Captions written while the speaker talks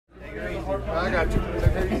I got you.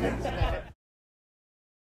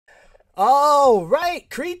 All right,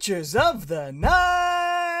 creatures of the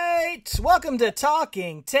night. Welcome to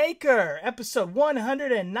Talking Taker, episode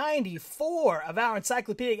 194 of our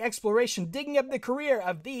encyclopedic exploration, digging up the career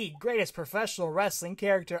of the greatest professional wrestling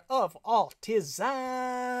character of all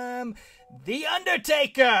time, The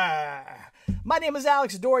Undertaker. My name is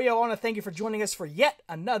Alex Dorio. I want to thank you for joining us for yet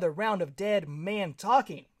another round of Dead Man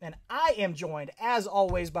Talking. And I am joined, as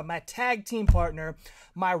always, by my tag team partner,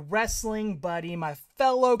 my wrestling buddy, my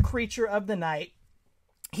fellow creature of the night.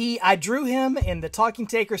 I drew him in the Talking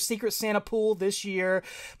Taker Secret Santa pool this year,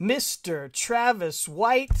 Mr. Travis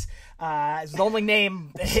White. Is the only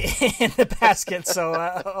name in the basket, so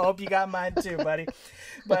I hope you got mine too, buddy.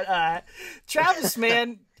 But Travis,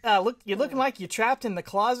 man, you're looking like you're trapped in the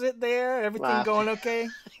closet there. Everything going okay?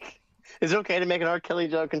 Is it okay to make an R. Kelly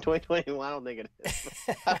joke in 2021? I don't think it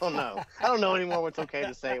is. I don't know. I don't know anymore what's okay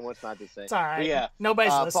to say and what's not to say. It's all right. But yeah.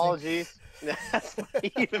 Nobody's listening. Apologies. That's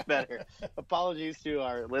even better. Apologies to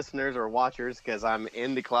our listeners or watchers because I'm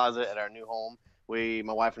in the closet at our new home.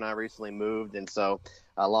 My wife and I recently moved, and so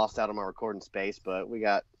I lost out on my recording space, but we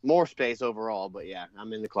got more space overall. But yeah,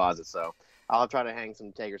 I'm in the closet, so I'll try to hang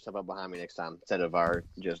some Taker stuff up behind me next time instead of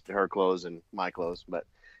just her clothes and my clothes. But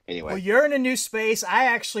anyway. Well, you're in a new space. I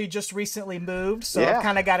actually just recently moved, so I've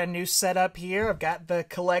kind of got a new setup here. I've got the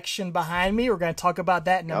collection behind me. We're going to talk about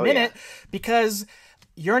that in a minute because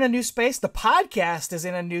you're in a new space. The podcast is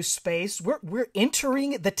in a new space. We're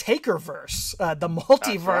entering the Takerverse, the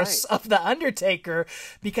multiverse of the Undertaker,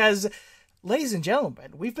 because, ladies and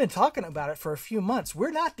gentlemen, we've been talking about it for a few months.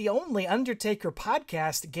 We're not the only Undertaker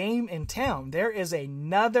podcast game in town. There is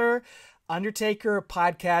another Undertaker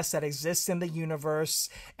podcast that exists in the universe,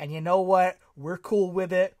 and you know what? We're cool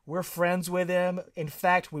with it. We're friends with him. In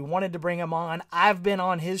fact, we wanted to bring him on. I've been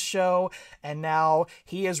on his show, and now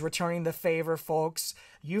he is returning the favor, folks.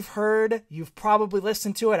 You've probably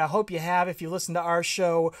listened to it. I hope you have. If you listen to our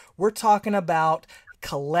show, we're talking about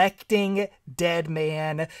collecting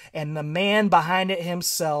Deadman and the man behind it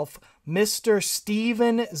himself, Mr.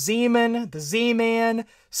 Steven Zeman, the Z-Man.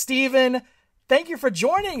 Steven, thank you for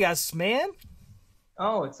joining us, man.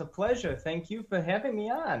 Oh, it's a pleasure. Thank you for having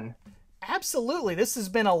me on. Absolutely. This has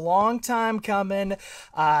been a long time coming.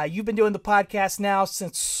 You've been doing the podcast now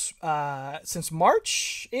since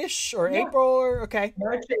March-ish or April or okay.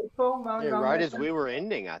 March, April. Right as we were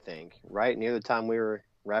ending, I think. Right near the time we were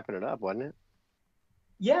wrapping it up, wasn't it?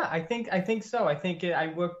 Yeah, I think so. I think it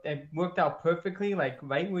worked out perfectly. Like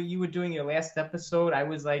right where you were doing your last episode, I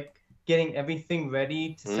was like getting everything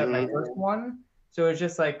ready to start my first one. So it's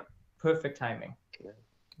just like perfect timing.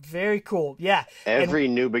 Very cool. Yeah. Every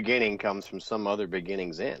new beginning comes from some other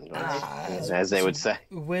beginning's end, as they would say.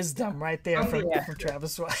 Wisdom right there from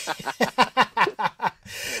Travis White.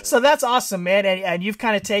 So that's awesome, man. And you've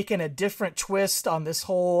kind of taken a different twist on this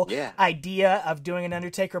whole idea of doing an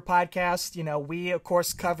Undertaker podcast. You know, we, of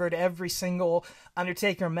course, covered every single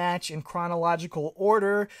Undertaker match in chronological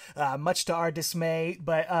order, much to our dismay.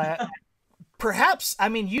 But perhaps, I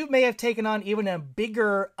mean, you may have taken on even a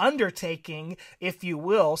bigger undertaking, if you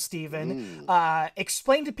will, Steven.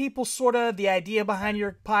 Explain to people sort of the idea behind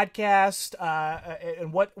your podcast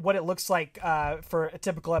and what it looks like for a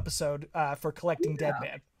typical episode for Collecting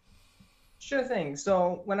Deadman. Sure thing.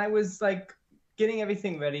 So when I was like getting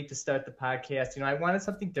everything ready to start the podcast, I wanted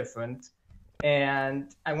something different.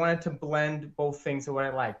 And I wanted to blend both things of what I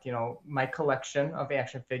liked, my collection of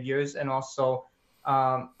action figures and also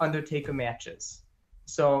Undertaker matches.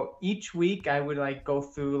 So each week I would like go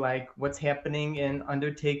through like what's happening in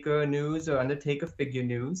Undertaker news or Undertaker figure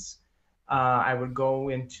news. I would go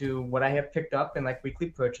into what I have picked up in like weekly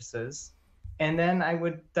purchases, and then I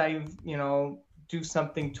would dive, do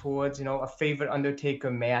something towards, a favorite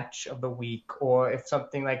Undertaker match of the week, or if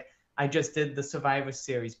something like I just did the Survivor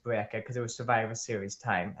Series bracket because it was Survivor Series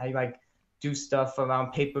time. I like do stuff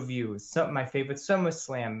around pay-per-views, some of my favorite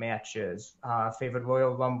SummerSlam matches, favorite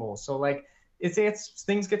Royal Rumble. So like it's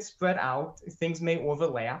things get spread out, things may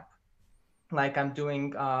overlap. Like I'm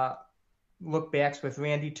doing look backs with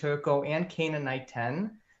Randy Turco and Kane and Night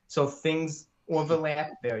 10. So things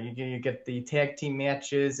overlap there. You get the tag team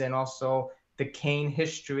matches and also the Kane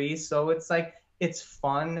history. So it's like it's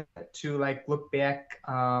fun to like look back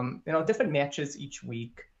different matches each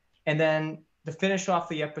week. And then to finish off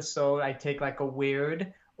the episode, I take like a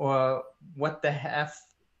weird or what the F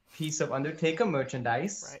piece of Undertaker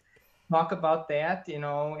merchandise, talk about that,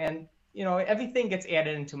 and everything gets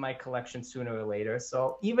added into my collection sooner or later.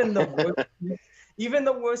 So even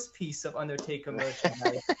the worst piece of Undertaker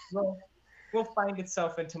merchandise will find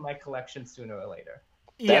itself into my collection sooner or later.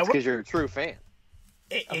 That's because you're a true fan.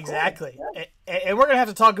 Exactly. And we're going to have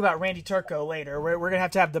to talk about Randy Turco later. We're going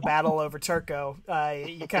to have the battle over Turco.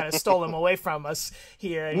 You kind of stole him away from us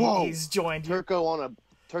here. And Whoa, he's joined you. Turco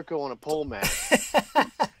on a pole match.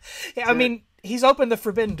 Yeah, I mean, he's opened the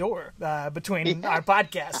forbidden door between our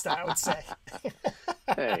podcasts, I would say.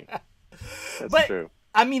 Hey, that's true.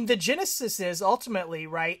 I mean, the genesis is ultimately,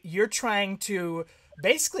 right, you're trying to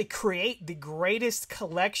basically create the greatest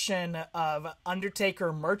collection of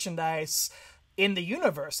Undertaker merchandise in the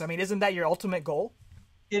universe. I mean, isn't that your ultimate goal?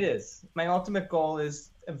 It is. My ultimate goal is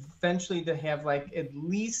eventually to have like at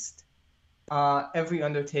least every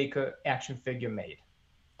Undertaker action figure made.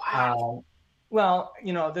 Wow. Well,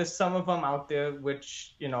 there's some of them out there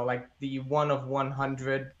which, like the 1 of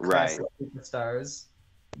 100 classic superstars,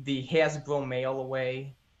 the Hasbro mail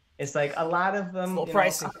away. It's like a lot of them, a little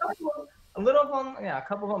pricey. A little of them, a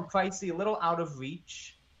couple of them pricey, a little out of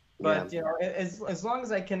reach. But as long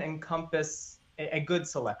as I can encompass a good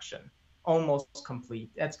selection, almost complete,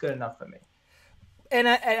 that's good enough for me. And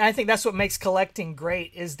I think that's what makes collecting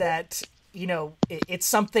great is that it's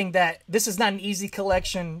something that this is not an easy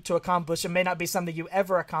collection to accomplish. It may not be something you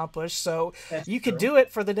ever accomplish. So you could do it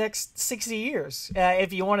for the next 60 years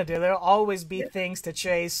if you want to do it. There'll always be things to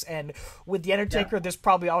chase. And with The Undertaker, there's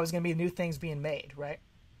probably always going to be new things being made, right?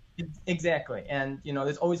 Exactly. And,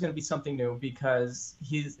 there's always going to be something new because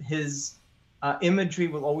his imagery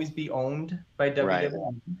will always be owned by WWE. Right.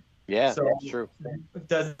 Yeah, so that's true. It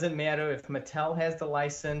doesn't matter if Mattel has the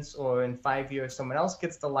license or in 5 years someone else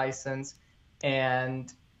gets the license,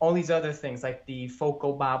 and all these other things like the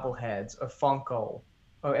Foco bobbleheads or Funko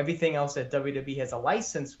or everything else that WWE has a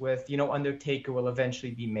license with, Undertaker will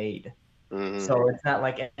eventually be made. Mm-hmm. So it's not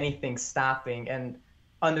like anything stopping. And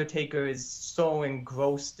Undertaker is so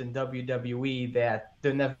engrossed in WWE that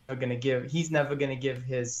he's never gonna give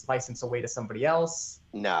his license away to somebody else.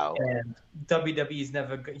 No. And he's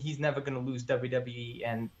never gonna lose WWE,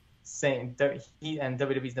 and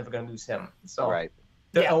WWE's never gonna lose him. So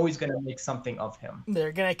they're always gonna make something of him.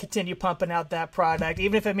 They're gonna continue pumping out that product,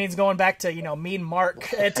 even if it means going back to Mean Mark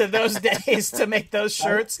to those days to make those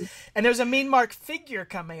shirts. And there's a Mean Mark figure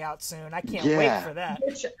coming out soon. I can't wait for that.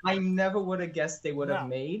 Which I never would have guessed they would have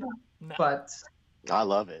made, but I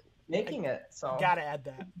love it. Making it. So gotta add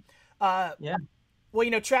that.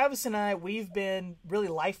 Well, Travis and I, we've been really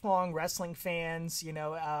lifelong wrestling fans,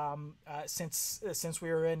 since we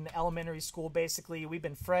were in elementary school, basically. We've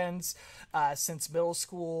been friends since middle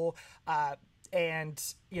school. And,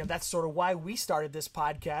 that's sort of why we started this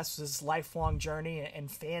podcast, this lifelong journey and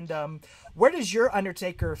fandom. Where does your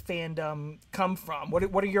Undertaker fandom come from?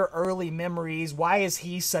 What are your early memories? Why is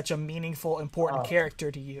he such a meaningful, important character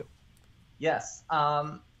to you? Yes.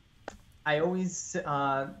 I always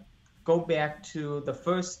go back to the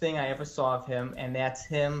first thing I ever saw of him, and that's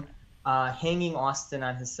him hanging Austin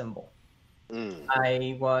on his symbol.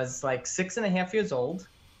 I was like 6.5 years old,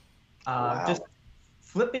 just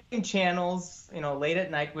flipping channels, late at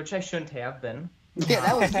night, which I shouldn't have been. Yeah,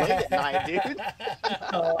 that was late at night, dude.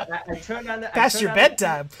 So I turned on the past your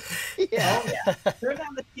bedtime. Turned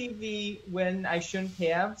on the TV when I shouldn't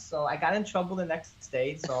have, so I got in trouble the next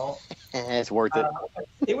day. So it's worth it.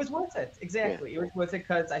 It was worth it, exactly. It was worth it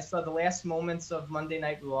because I saw the last moments of Monday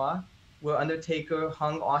Night Raw, where Undertaker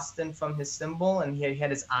hung Austin from his symbol, and he had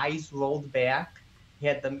his eyes rolled back. He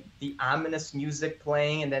had the ominous music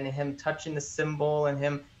playing, and then him touching the symbol,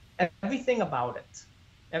 and everything about it.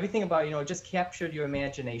 Everything about it just captured your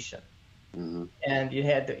imagination. Mm-hmm. And you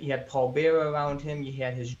had Paul Bearer around him. You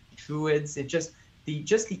had his druids. It just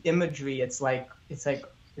the imagery. It's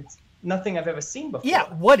nothing I've ever seen before. Yeah,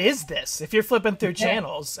 what is this? If you're flipping through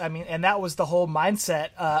channels, I mean, and that was the whole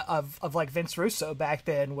mindset of like Vince Russo back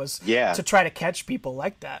then was to try to catch people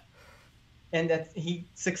like that. And that he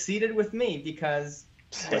succeeded with me because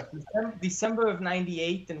December of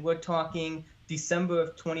 '98, and we're talking December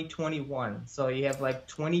of 2021. So you have like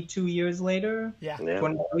 22 years later,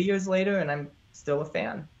 23 years later, and I'm still a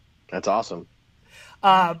fan. That's awesome.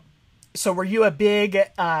 So were you a big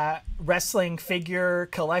wrestling figure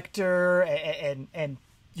collector, and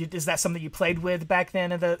is that something you played with back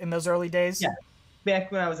then in those early days? Yeah,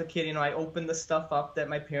 back when I was a kid, I opened the stuff up that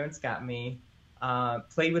my parents got me.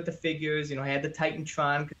 Played with the figures. I had the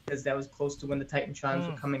Titantron because that was close to when the Titantrons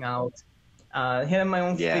were coming out. Had my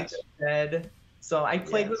own figure set. So I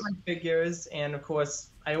played with my figures, and of course,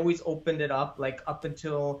 I always opened it up, like up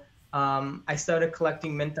until I started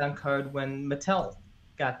collecting mint on card when Mattel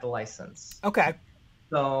got the license. Okay.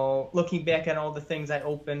 So looking back at all the things I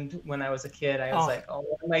opened when I was a kid, I was like, oh,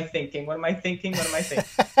 what am I thinking? What am I thinking? What am I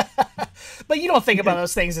thinking? But you don't think about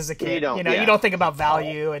those things as a kid. You don't think about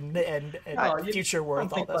value and future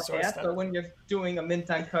worth, all that sort of stuff. But when you're doing a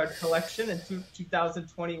mint on card collection in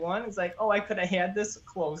 2021, it's like, oh, I could have had this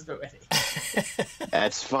closed already.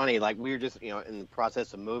 That's funny. Like, we were just, in the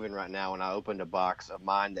process of moving right now, and I opened a box of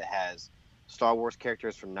mine that has Star Wars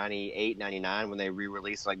characters from 98, 99 when they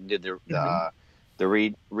re-released, like, did the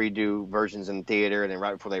redo versions in theater, and then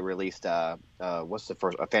right before they released what's the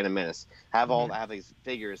first Phantom Menace. I have these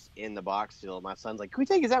figures in the box still. My son's like, can we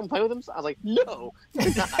take these out and play with them? So I was like, no,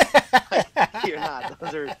 you're not. You're not.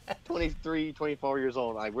 Those are 23, 24 years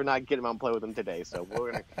old. Like, we're not getting them out and play with them today. So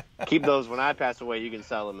we're gonna keep those. When I pass away, you can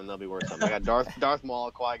sell them and they'll be worth something. I got Darth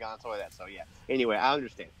Maul, Qui-Gon, stuff like that. So yeah. Anyway, I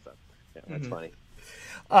understand. So yeah, that's funny.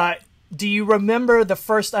 Do you remember the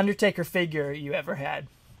first Undertaker figure you ever had?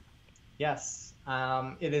 Yes.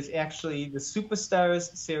 It is actually the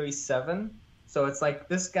Superstars Series 7. So it's like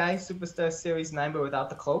this guy, Superstar Series 9, but without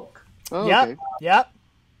the cloak. Oh, yep. Okay. Yep.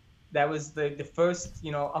 That was the first,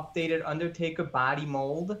 updated Undertaker body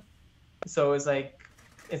mold. So it's like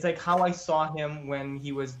how I saw him when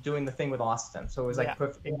he was doing the thing with Austin. So it was like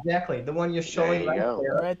perfect. Exactly. The one you're showing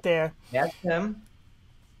right there. That's him.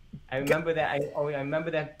 I remember that. I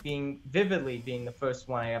remember that vividly being the first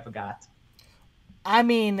one I ever got. I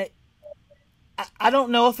mean, I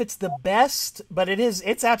don't know if it's the best, but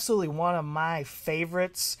it's absolutely one of my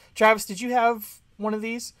favorites. Travis, did you have one of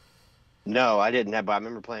these? No, I didn't have, but I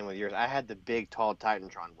remember playing with yours. I had the big, tall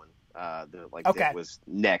Titantron one. That was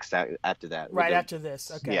next after that. Right after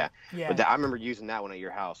this. Okay. Yeah. But I remember using that one at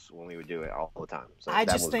your house when we would do it all the time. So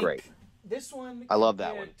that was great. This one. I love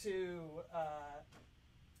that one.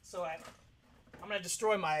 I'm gonna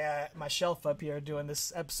destroy my my shelf up here doing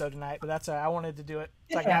this episode tonight, but that's all right. I wanted to do it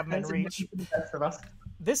so I can have them in reach.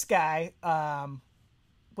 This guy,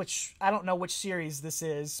 which I don't know which series this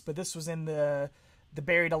is, but this was in the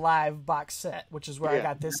Buried Alive box set, which is where I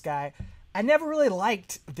got this guy. I never really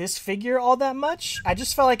liked this figure all that much. I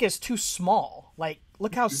just felt like it's too small. Like,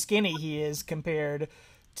 look how skinny he is compared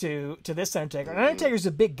to this Undertaker. And Undertaker's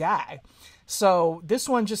a big guy, so this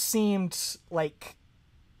one just seemed like.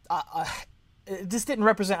 This didn't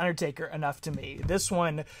represent Undertaker enough to me. This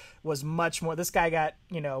one was much more. This guy got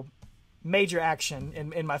major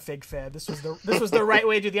action in my fig fed. This was the right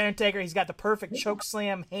way to do the Undertaker. He's got the perfect choke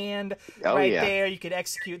slam hand there. You could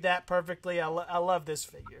execute that perfectly. I love this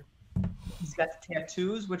figure. He's got the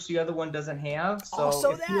tattoos, which the other one doesn't have. So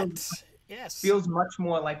also feels much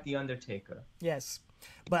more like the Undertaker. Yes,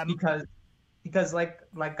 but because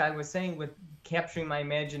like I was saying, with capturing my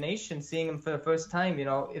imagination, seeing him for the first time,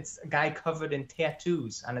 it's a guy covered in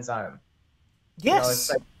tattoos on his arm.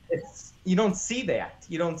 Yes. You don't see that.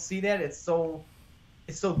 It's so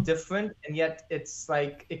different, and yet it's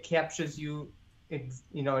like it captures you. It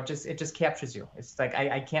just captures you. It's like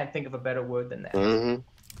I can't think of a better word than that. Mm-hmm.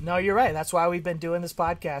 No, you're right. That's why we've been doing this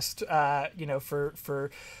podcast,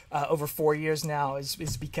 for over 4 years now,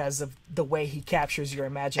 is because of the way he captures your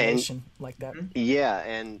imagination like that. Yeah,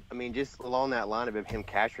 and I mean, just along that line of him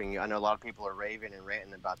capturing you, I know a lot of people are raving and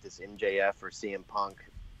ranting about this MJF or CM Punk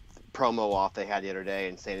promo off they had the other day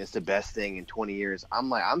and saying it's the best thing in 20 years. I'm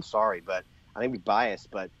like, I'm sorry, but I may be biased,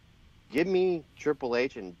 but give me Triple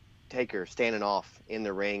H and Taker standing off in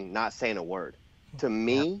the ring, not saying a word. To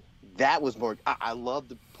me, that was more. I love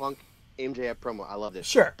the Punk MJF promo. I love this.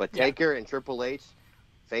 Sure. But Taker and Triple H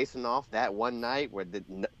facing off that one night where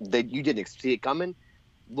you didn't see it coming,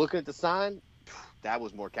 looking at the sign, that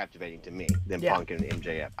was more captivating to me than Punk and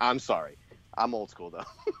MJF. I'm sorry. I'm old school, though.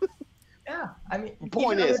 Yeah. I mean, the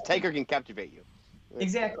point is, Taker can captivate you.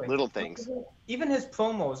 Exactly. Little things. Even his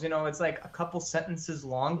promos, it's like a couple sentences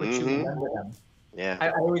long, but you remember them. Yeah.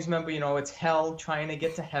 I always remember, it's hell trying to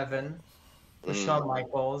get to heaven for Shawn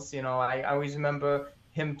Michaels. I always remember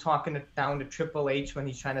him talking down to Triple H when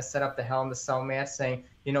he's trying to set up the Hell in the Cell match, saying,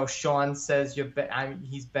 Shawn says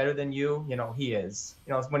he's better than you. He is.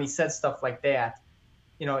 When he said stuff like that,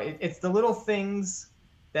 it's the little things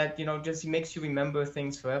that, just makes you remember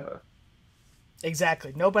things forever.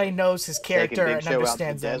 Exactly. Nobody knows his character and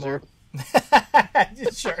understands that more.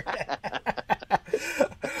 Sure.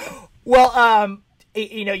 Well,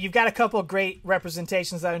 you've got a couple of great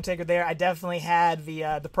representations of Undertaker there. I definitely had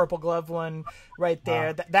the purple glove one right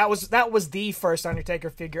there. That was the first Undertaker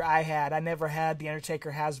figure I had. I never had the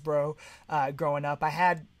Undertaker Hasbro growing up. I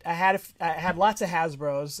had lots of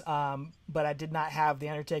Hasbros, but I did not have the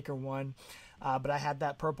Undertaker one. But I had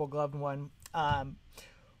that purple glove one.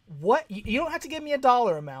 What you don't have to give me a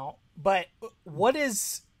dollar amount, but what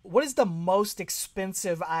is what is the most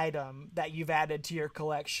expensive item that you've added to your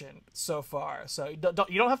collection so far? So you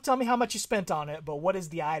don't have to tell me how much you spent on it, but what is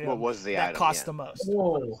the item What was the that item, cost yeah. the most?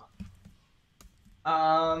 Whoa.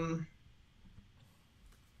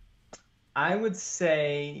 I would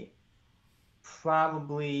say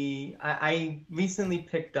probably I recently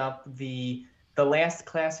picked up the last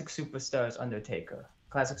Classic Superstars Undertaker.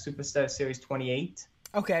 Classic Superstars Series 28.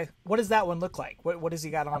 Okay. What does that one look like? What does he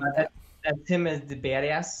got on that? That's him as the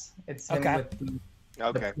badass. It's him Okay. with the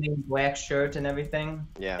Okay. plain black shirt and everything.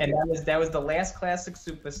 Yeah. And that was the last Classic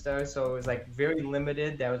Superstar, so it was like very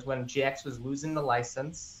limited. That was when Jax was losing the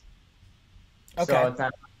license. Okay. So it's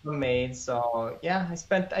not made. So yeah, I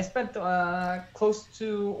spent close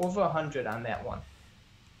to over 100 on that one.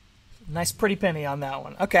 Nice pretty penny on that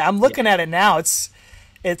one. Okay, I'm looking at it now. It's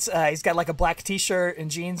he's got like a black t-shirt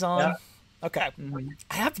and jeans on. Yeah. Okay. Mm-hmm.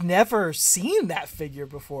 I have never seen that figure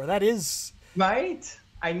before. That is Right?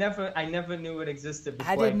 I never knew it existed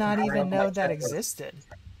before. I did not even know that checked it. existed.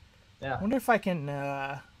 Yeah. I wonder if I can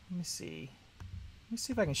let me see. Let me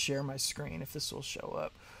see if I can share my screen if this will show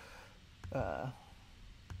up. I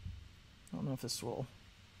don't know if this will.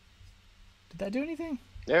 Did that do anything?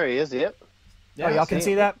 There he is. Yep. Oh, y'all can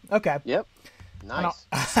see that? Okay. Yep. Nice.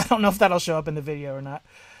 I don't know if that'll show up in the video or not.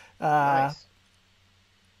 Nice.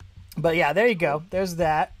 But yeah, there you go. There's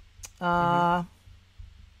that.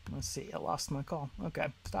 Let's see. I lost my call. Okay.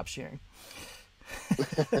 Stop sharing.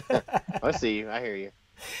 I see you. I hear you.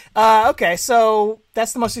 Okay. So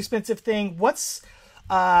that's the most expensive thing. What's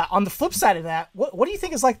on the flip side of that? What do you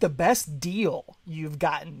think is like the best deal you've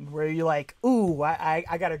gotten where you're like, ooh,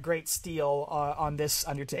 I got a great steal on this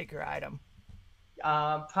Undertaker item?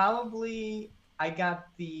 Probably I got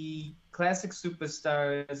the Classic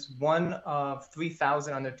Superstars 1 of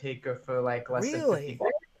 3,000 Undertaker for like less than Really? $50.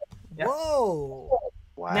 Yeah. Whoa.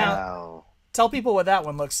 Wow. Now- Tell people what that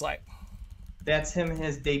one looks like. That's him in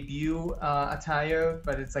his debut attire,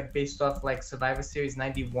 but it's like based off like Survivor Series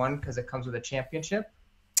 91 because it comes with a championship.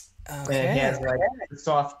 And it has like the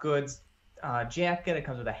soft goods jacket. It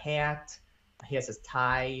comes with a hat. He has his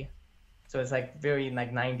tie. So it's like very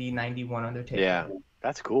like 90, 91 Undertaker. Yeah.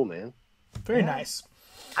 That's cool, man. Very nice.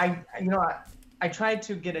 I try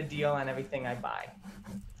to get a deal on everything I buy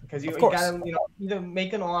because you Of course. gotta either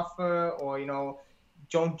make an offer or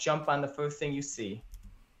don't jump on the first thing you see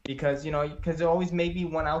because there always may be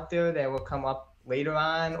one out there that will come up later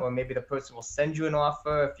on, or maybe the person will send you an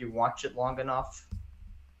offer if you watch it long enough.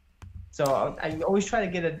 So I always try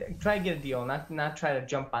to get a deal, not try to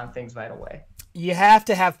jump on things right away. You have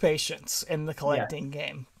to have patience in the collecting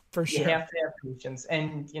game, for sure. You have to have patience,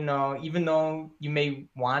 and even though you may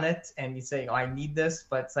want it and you say, "Oh, I need this,"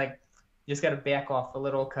 but it's like you just got to back off a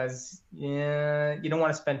little because you don't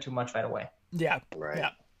want to spend too much right away. Yeah.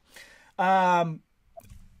 Right. Yeah.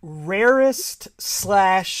 Rarest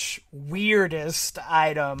 / weirdest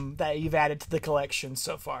item that you've added to the collection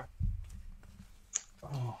so far?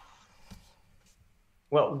 Oh.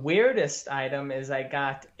 Well, weirdest item is I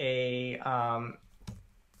got a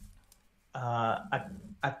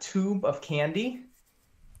tube of candy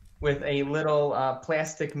with a little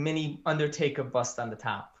plastic mini Undertaker bust on the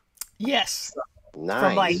top. Yes. Nice.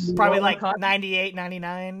 From like probably like 98,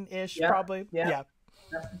 99-ish, Yeah, probably. yeah.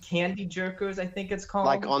 Candy jerkers, I think it's called.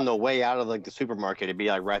 Like on the way out of like the supermarket, it'd be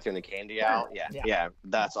like right there in the candy out. Yeah. Yeah. Yeah.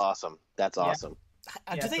 That's awesome. That's awesome.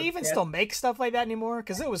 Do they so even that- still make stuff like that anymore?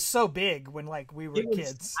 Because it was so big when like we were It was-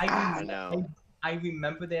 kids. I know. I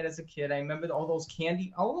remember that as a kid. I remember all those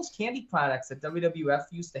candy products that WWF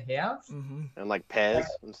used to have. Mm-hmm. And like Pez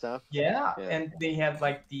and stuff. Yeah, Yeah. and they have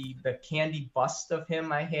like the candy bust of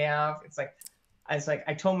him. I have.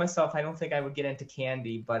 I told myself I don't think I would get into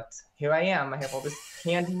candy, but here I am. I have all this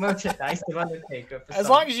candy merchandise of Undertaker. As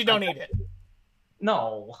long as you don't eat it.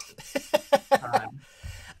 No.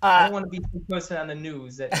 I don't want to be the person on the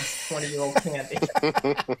news that eats 20-year-old candy.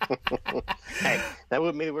 Hey, that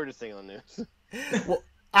wouldn't be the weirdest thing on the news. Well,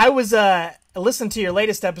 I was listened to your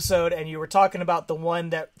latest episode, and you were talking about the one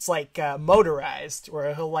that's like motorized,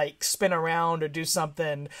 where he'll like spin around or do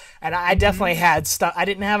something. And I definitely had stuff. I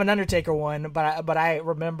didn't have an Undertaker one, but I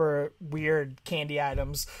remember weird candy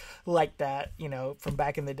items like that, from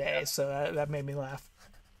back in the day. So that made me laugh.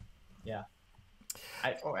 Yeah,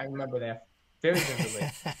 I remember that very vividly.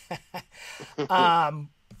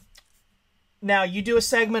 Now you do a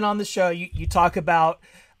segment on the show. You talk about.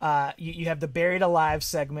 You have the Buried Alive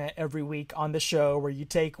segment every week on the show where you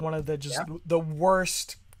take one of the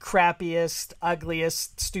worst, crappiest,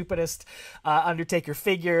 ugliest, stupidest Undertaker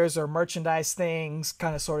figures or merchandise things,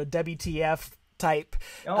 kind of sort of WTF type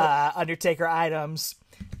Undertaker items.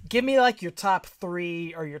 Give me like your top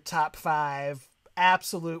 3 or your top 5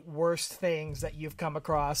 absolute worst things that you've come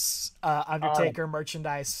across Undertaker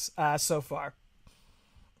merchandise so far?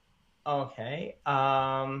 Okay.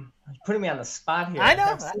 Putting me on the spot here. I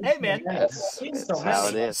know. Hey, man. That's how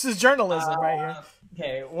it is. This is journalism right here.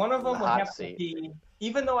 Okay, one of them will have seat. to be,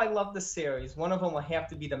 even though I love the series, one of them will have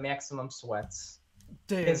to be the Maximum Sweats.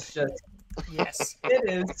 Dude. It's just, yes. it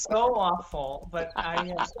is so awful, but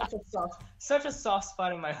I have such a soft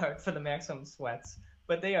spot in my heart for the Maximum Sweats,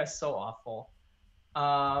 but they are so awful.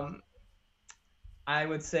 I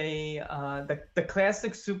would say the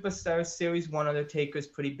classic Superstar Series 1 Undertaker is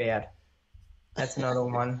pretty bad. That's another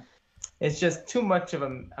one. It's just too much of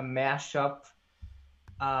a mashup.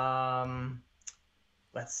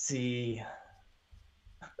 Let's see.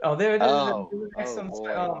 Oh, there it is. Oh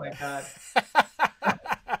my God.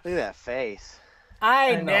 Look at that face.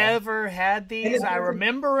 I never had these. I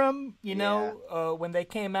remember them, when they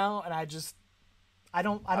came out, and I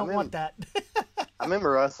don't want that. I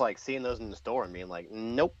remember us like seeing those in the store and being like,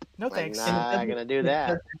 nope. No thanks. Not gonna do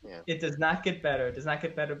that. It does not get better. It does not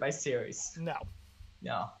get better by series. No.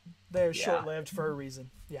 No. They're short-lived for a reason.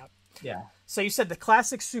 Yeah. Yeah. So you said the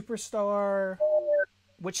classic Superstar,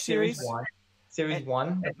 which series? Series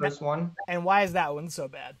 1, the first one. And why is that one so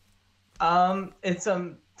bad? It's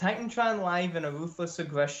Titantron Live and a Ruthless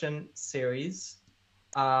Aggression series.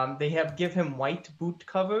 They give him white boot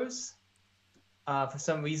covers for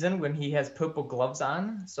some reason when he has purple gloves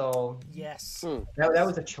on. So yes, that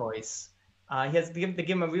was a choice. They give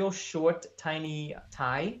him a real short, tiny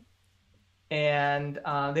tie, and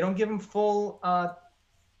they don't give him full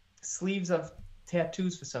sleeves of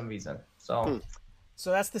tattoos for some reason. So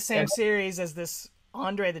that's the same series as this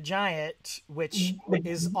Andre the Giant, which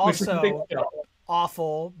is also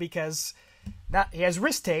awful because he has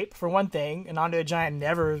wrist tape for one thing, and Andre the Giant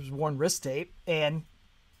never has worn wrist tape, and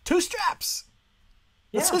 2 straps.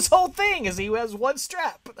 That's his whole thing, is he has 1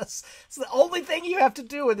 strap. That's the only thing you have to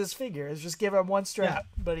do with this figure is just give him 1 strap,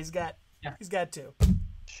 but he's got 2.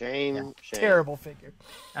 Shame. Terrible figure.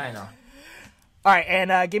 I know. All right,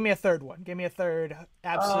 and give me a third one. Give me a third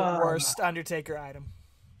absolute worst Undertaker item.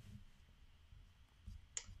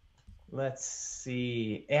 Let's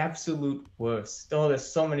see. Absolute worst. Oh, there's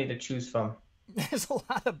so many to choose from. There's a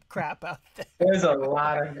lot of crap out there. There's a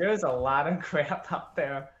lot of crap out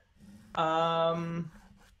there.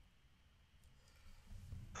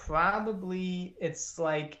 Probably it's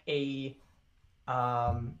like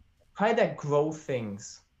probably that grow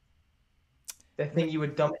things. That thing you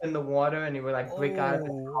would dump in the water and you would like break out of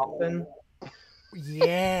the coffin.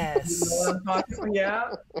 Yes. You know what I'm talking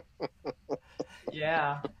about? Yeah.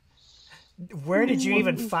 Yeah. Where did you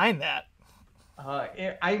even find that?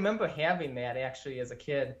 I remember having that actually as a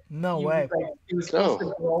kid. No way. It was supposed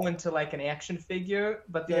to grow into like an action figure,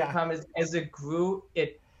 but the only problem is as it grew,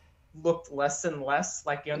 it looked less and less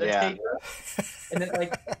like the Undertaker, and it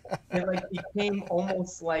became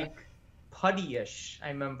almost like putty-ish. I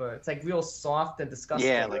remember it's like real soft and disgusting.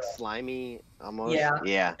 Yeah, like slimy almost.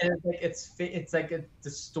 Yeah. And it's like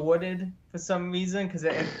distorted for some reason because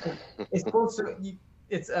it's supposed to.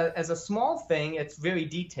 As a small thing, it's very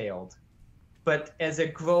detailed, but as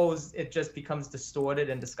it grows, it just becomes distorted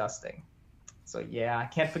and disgusting. So yeah, I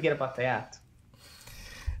can't forget about that.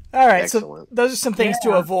 All right, excellent. So those are some things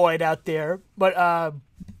to avoid out there, but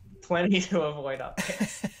plenty to avoid out there.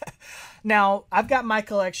 Now, I've got my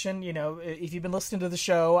collection. You know, if you've been listening to the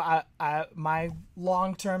show, my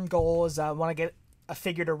long-term goal is I want to get a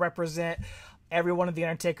figure to represent every one of the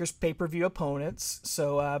Undertaker's pay-per-view opponents.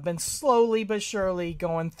 So I've been slowly but surely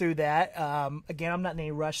going through that. Again, I'm not in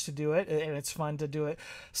any rush to do it, and it's fun to do it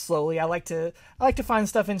slowly. I like to find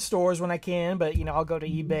stuff in stores when I can, but I'll go to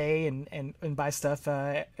eBay and buy stuff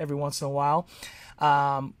every once in a while.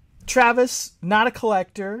 Travis, not a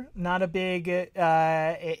collector, not a big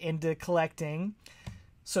into collecting.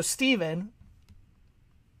 So Steven,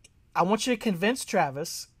 I want you to convince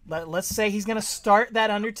Travis. Let's say he's going to start that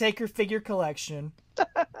Undertaker figure collection.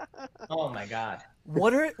 Oh my God!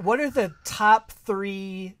 What are the top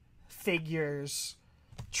 3 figures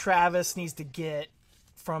Travis needs to get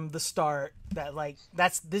from the start?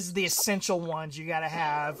 This is the essential ones you got to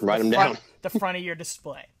have. Write them down. The front of your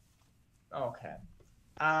display. Okay.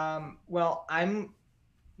 Well, I'm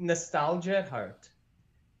nostalgia at heart,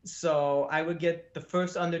 so I would get the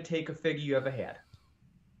first Undertaker figure you ever had.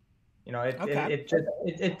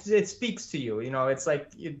 It speaks to you. It's like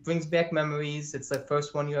it brings back memories. It's the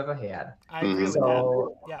first one you ever had. I agree with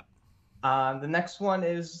that. Yeah. The next one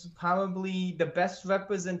is probably the best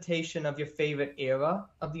representation of your favorite era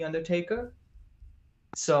of the Undertaker.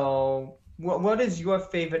 So, what is your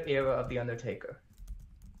favorite era of the Undertaker?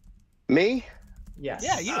 Me? Yes.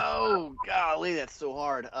 Yeah, you. Oh golly, that's so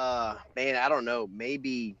hard. Man, I don't know.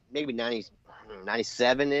 Maybe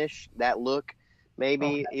 97-ish. That look,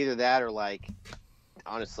 maybe either that or like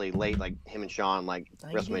honestly late, like him and Sean, like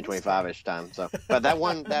WrestleMania 25-ish time. So, but that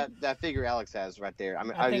one, that figure Alex has right there. I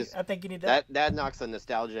mean, I think you need that. That knocks the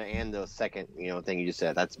nostalgia and the second thing you just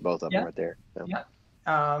said. That's both of them right there. So. Yeah.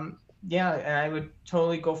 Yeah, and I would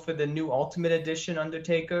totally go for the new Ultimate Edition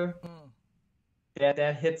Undertaker.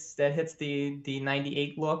 That hits the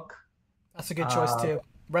 98 look. That's a good choice too.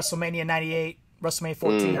 WrestleMania 98, WrestleMania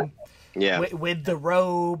 14. Yeah. With the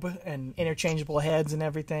robe and interchangeable heads and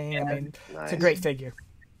everything. I mean, it's a great figure.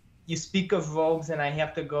 You speak of robes, and I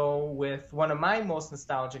have to go with one of my most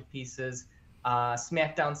nostalgic pieces,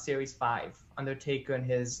 SmackDown Series 5, Undertaker in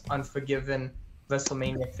his Unforgiven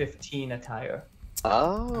WrestleMania 15 attire.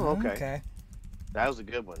 Oh, okay. That was a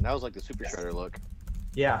good one. That was like the Super Shredder look.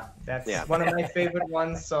 Yeah, that's one of my favorite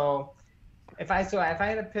ones. So if I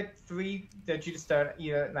had to pick three that you start,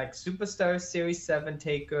 like Superstar Series 7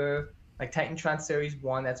 Taker, like Titantron Series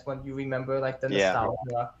 1, that's one you remember, like the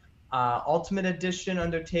nostalgia. Ultimate Edition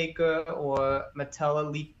Undertaker or Mattel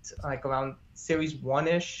Elite, like around Series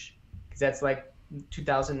 1-ish, because that's like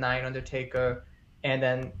 2009 Undertaker, and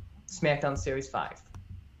then SmackDown Series 5.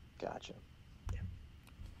 Gotcha.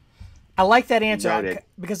 I like that answer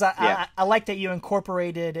because I like that you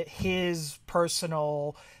incorporated his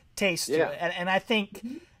personal taste to it. And I think,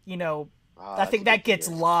 I think that gets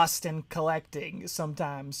lost in collecting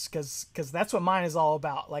sometimes because that's what mine is all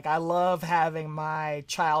about. Like, I love having my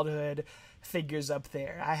childhood figures up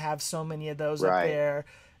there. I have so many of those up there.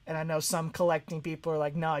 And I know some collecting people are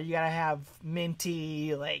like, no, you got to have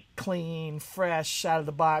minty, like clean, fresh, out of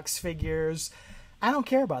the box figures. I don't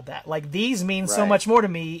care about that. Like, these mean so much more to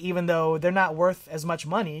me, even though they're not worth as much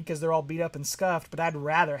money because they're all beat up and scuffed. But I'd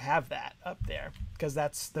rather have that up there because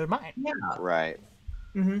they're mine. Yeah. Right.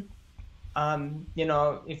 Mm-hmm.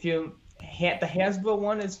 If you the Hasbro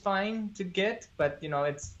one is fine to get, but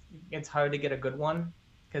it's hard to get a good one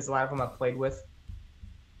because a lot of them I've played with.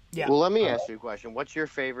 Yeah. Well, let me ask you a question. What's your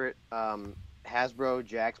favorite Hasbro,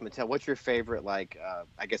 Jakks, Mattel? What's your favorite I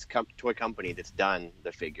guess toy company that's done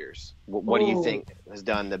the figures? What do you think has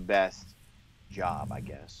done the best job? I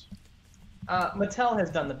guess. Mattel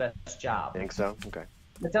has done the best job. Think so? Okay.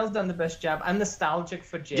 Mattel's done the best job. I'm nostalgic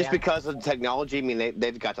for Jakks. Just because of the technology. I mean,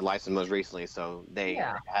 they've got the license most recently, so they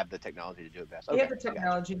have the technology to do it best. They have the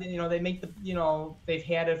technology. They make they've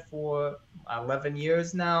had it for 11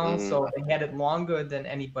 years now, so they had it longer than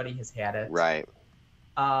anybody has had it. Right.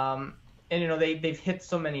 And they've hit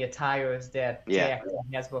so many attires that Jakks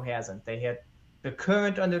and Hasbro hasn't. They hit the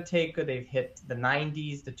current Undertaker. They've hit the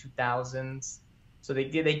 90s, the 2000s. So they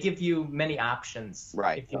give you many options.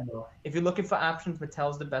 Right. If you're looking for options,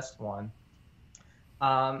 Mattel's the best one.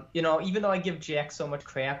 Even though I give Jakks so much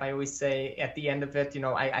crap, I always say at the end of it,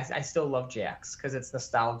 I still love Jakks because it's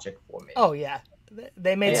nostalgic for me. Oh yeah,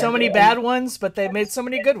 they made so many bad ones, but they made so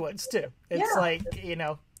many good ones too. It's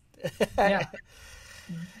Yeah.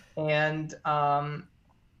 And the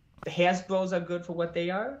Hasbros are good for what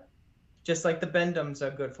they are, just like the Bendums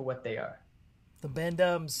are good for what they are. The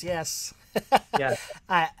Bendums, yes. Yes.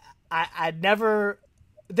 I never.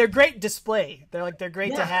 They're great display. They're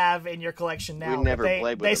great to have in your collection now. We never played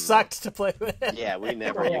with them. They sucked to play with. Yeah, we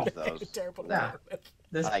never used those. Terrible. No.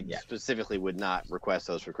 I specifically would not request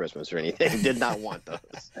those for Christmas or anything. Did not want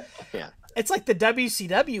those. Yeah. It's like the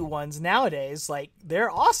WCW ones nowadays. Like, they're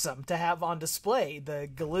awesome to have on display. The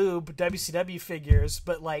Galoob WCW figures,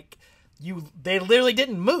 but they literally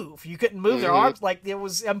didn't move. You couldn't move their arms. Like, it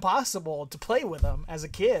was impossible to play with them as a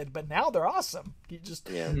kid. But now they're awesome.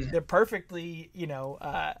 They're perfectly,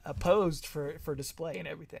 posed for display and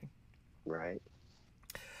everything. Right.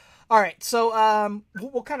 All right, so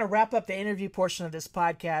we'll kind of wrap up the interview portion of this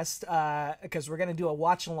podcast because we're going to do a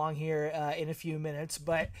watch along here in a few minutes.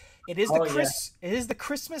 But it is it is the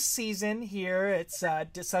Christmas season here.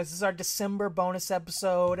 This is our December bonus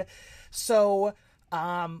episode. So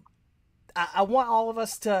I want all of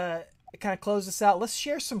us to kind of close this out. Let's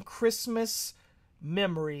share some Christmas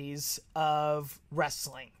memories of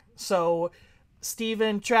wrestling. So,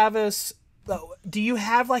 Steven, Travis, do you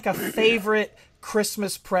have like a favorite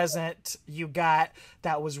Christmas present you got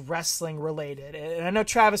that was wrestling related? And I know,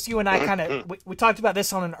 Travis, you and I kind of we talked about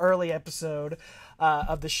this on an early episode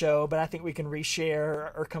of the show, but I think we can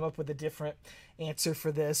reshare or come up with a different answer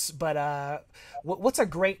for this. But what's a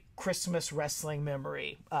great Christmas wrestling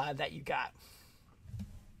memory that you got?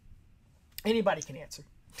 Anybody can answer.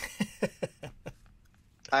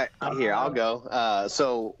 I'll go.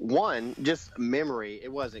 So one, just memory.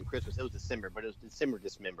 It wasn't Christmas. It was December, but it was December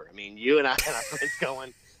dismember. I mean, you and I and our friends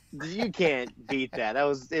going You can't beat that.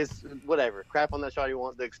 It's whatever. Crap on that shot you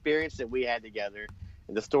want. The experience that we had together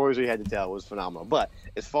and the stories we had to tell was phenomenal. But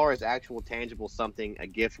as far as actual tangible something, a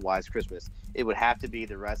gift-wise Christmas, it would have to be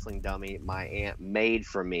the wrestling dummy my aunt made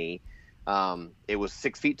for me. It was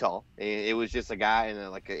 6 feet tall. It was just a guy in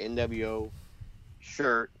an NWO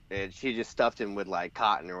shirt, and she just stuffed him with like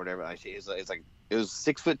cotton or whatever. It was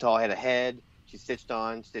 6 foot tall, had a head. She stitched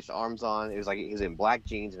arms on. It was like he was in black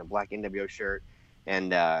jeans and a black NWO shirt.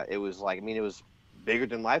 And it was it was bigger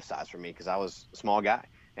than life size for me because I was a small guy.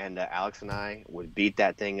 And Alex and I would beat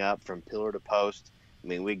that thing up from pillar to post. I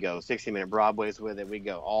mean, we go 60-minute Broadways with it. We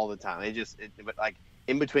go all the time. But like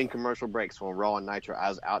in between commercial breaks when Raw and Nitro, I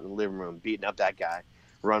was out in the living room beating up that guy,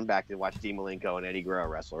 run back to watch Dean Malenko and Eddie Guerrero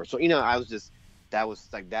wrestle. So,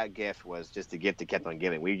 that gift was just a gift that kept on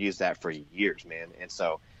giving. We used that for years, man. And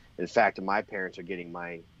so, in fact, my parents are getting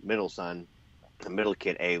my middle son, the middle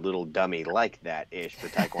kid, a little dummy like that-ish for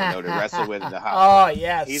Taekwondo to wrestle with at the house. Oh,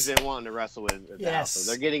 yes. He's been wanting to wrestle with at the house.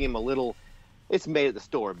 So they're getting him a little – it's made at the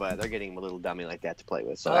store, but they're getting him a little dummy like that to play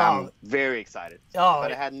with. So I'm very excited. Oh,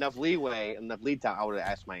 but I had enough lead time, I would have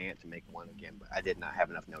asked my aunt to make one again, but I did not have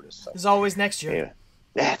enough notice. So. There's always next year. Anyway,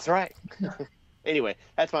 that's right. Anyway,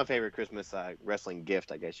 that's my favorite Christmas wrestling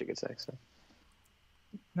gift, I guess you could say. So.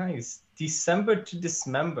 Nice. December to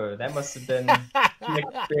Dismember. That must have been an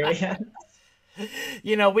experience.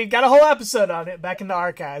 We've got a whole episode on it back in the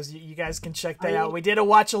archives. You guys can check that out. We did a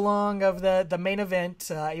watch along of the main event,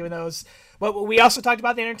 even though it was. Well, we also talked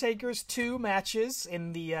about the Undertaker's 2 matches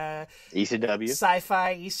in the ECW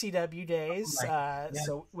sci-fi ECW days.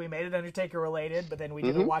 So we made it Undertaker related, but then we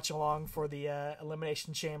did a watch along for the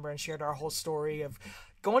Elimination Chamber and shared our whole story of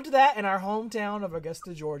going to that in our hometown of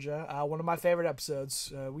Augusta, Georgia. One of my favorite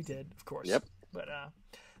episodes we did, of course. Yep. But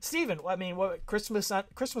Steven, what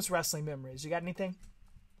Christmas wrestling memories? You got anything?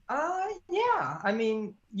 Yeah. I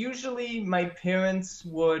mean, usually my parents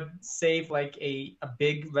would save like a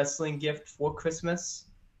big wrestling gift for Christmas,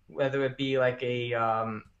 whether it be like a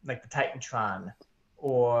like the Titantron,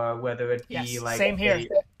 or whether it be same here.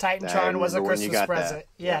 Titantron was a Christmas present.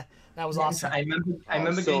 Yeah, that was awesome. I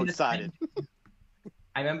remember so excited.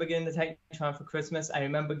 I remember getting the Titantron for Christmas. I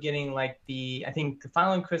remember getting I think the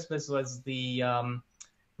following Christmas was the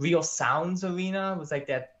Real Sounds Arena. It was like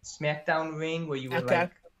that SmackDown ring where you would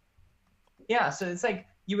so it's like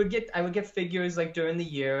I would get figures like during the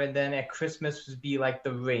year, and then at Christmas would be like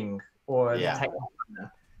the ring or the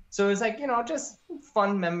Titantron. So it's like, just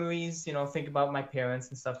fun memories, think about my parents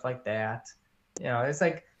and stuff like that. It's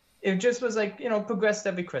like, it just was like, progressed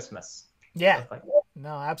every Christmas. Yeah.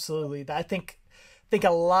 No, absolutely. I think a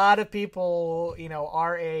lot of people,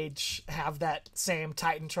 our age have that same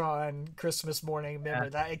Titantron Christmas morning memory.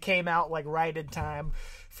 That it came out like right in time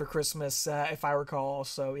for Christmas, if I recall.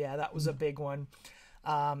 So yeah, that was a big one.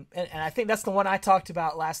 And I think that's the one I talked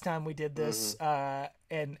about last time we did this.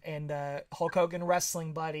 And Hulk Hogan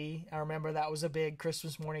Wrestling Buddy. I remember that was a big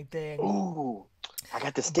Christmas morning thing. Ooh, I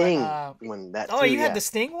got the Sting when that. Oh, you had the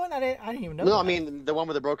Sting one? I didn't even know. No, I mean the one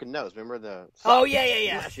with the broken nose. Remember the? Oh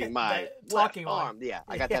yeah. My talking arm. Yeah,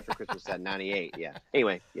 I got that for Christmas at '98. Yeah.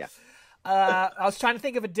 Anyway, yeah. I was trying to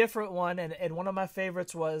think of a different one, and one of my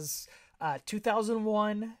favorites was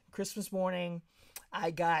 2001 Christmas morning.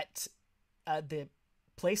 I got the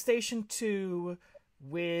PlayStation 2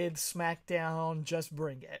 with SmackDown Just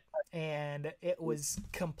Bring It, and it was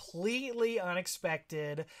completely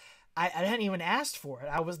unexpected. I hadn't even asked for it.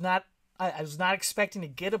 I was not expecting to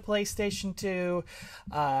get a PlayStation 2.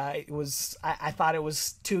 I thought it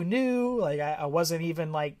was too new. Like I wasn't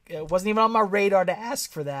even it wasn't even on my radar to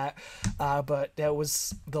ask for that. But that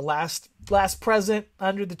was the last present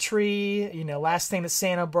under the tree. Last thing that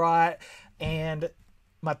Santa brought, and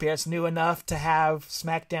my parents knew enough to have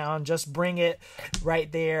SmackDown Just Bring It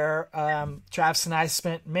right there. Travis and I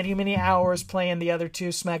spent many, many hours playing the other 2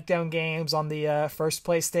 SmackDown games on the first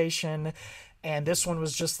PlayStation, and this one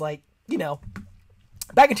was just like,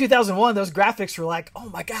 back in 2001, those graphics were like, oh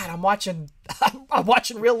my God, I'm watching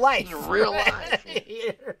real life. Real life.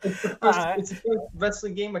 It's a first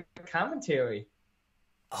wrestling game with commentary.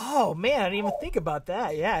 Oh man, I didn't even think about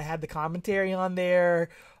that. Yeah, it had the commentary on there.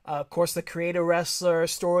 Of course, the creator wrestler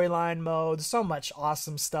storyline mode. So much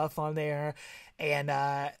awesome stuff on there.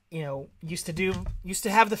 And used to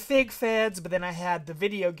have the Fig Feds, but then I had the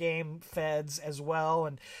video game Feds as well.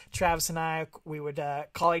 And Travis and I, we would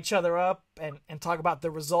call each other up and talk about the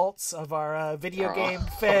results of our video game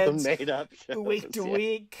Feds made up shows, week to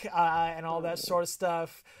week, and all that sort of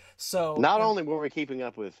stuff. So not only were we keeping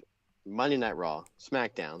up with Monday Night Raw,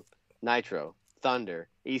 SmackDown, Nitro, Thunder,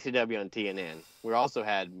 ECW on TNN. We also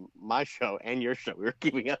had my show and your show. We were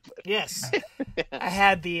keeping up with. Yes. I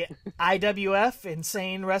had the IWF,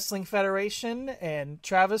 Insane Wrestling Federation, and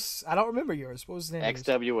Travis, I don't remember yours. What was the name?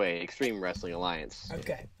 XWA, Extreme Wrestling Alliance.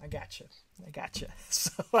 Okay, I gotcha.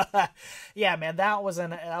 So, yeah, man, that was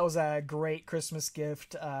a great Christmas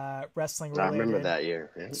gift, wrestling related. I remember that year.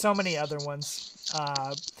 Yeah. So many other ones,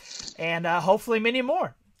 and hopefully many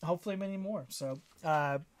more. So,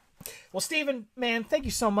 well, Steven, man, thank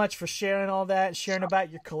you so much for sharing all that, sharing about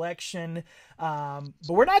your collection. But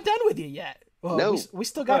we're not done with you yet. Well, no, we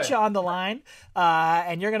still got you on the line,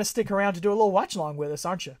 and you're gonna stick around to do a little watch along with us,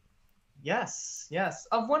 aren't you? Yes.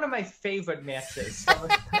 Of one of my favorite matches. So...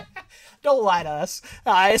 Don't lie to us.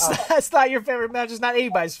 It's not your favorite match. It's not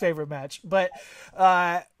anybody's favorite match. But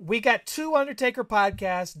we got two Undertaker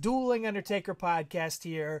podcasts, dueling Undertaker podcast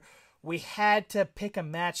here. We had to pick a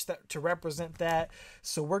match to represent that.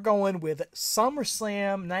 So we're going with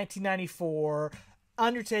SummerSlam 1994,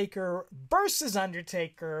 Undertaker versus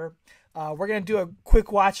Undertaker. We're going to do a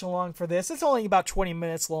quick watch along for this. It's only about 20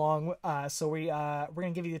 minutes long. So we're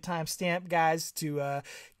going to give you the timestamp, guys, to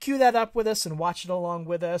cue that up with us and watch it along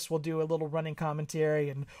with us. We'll do a little running commentary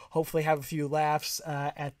and hopefully have a few laughs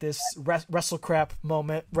at this wrestle crap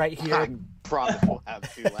moment right here. I promise we'll have a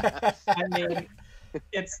few laughs. I mean,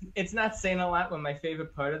 it's not saying a lot when my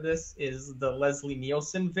favorite part of this is the Leslie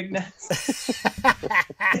Nielsen vignettes.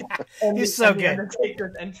 He's so good.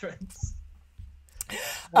 Undertaker's entrance.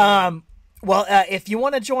 Well, if you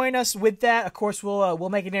want to join us with that, of course, we'll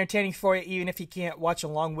make it entertaining for you, even if you can't watch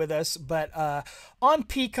along with us. But on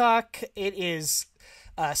Peacock, it is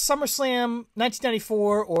SummerSlam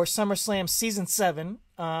 1994 or SummerSlam Season 7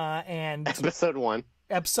 and Episode 1.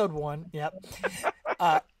 Episode 1. Yep.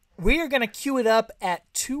 We are going to cue it up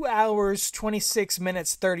at 2 hours, 26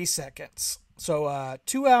 minutes, 30 seconds. So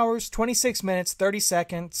 2 hours, 26 minutes, 30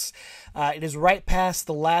 seconds. It is right past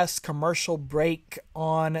the last commercial break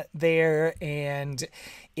on there. And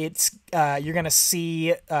it's you're going to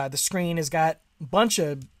see the screen has got a bunch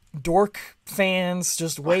of dork fans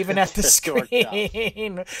just waving at the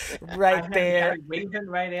screen right there. Waving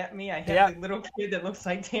right at me. I have a little kid that looks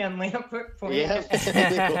like Dan Lambert.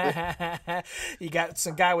 You got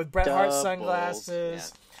some guy with Bret Hart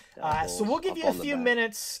sunglasses. So we'll give you a few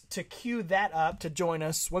minutes to cue that up to join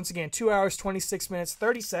us. Once again, 2 hours, 26 minutes,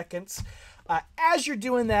 30 seconds. As you're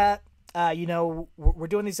doing that, we're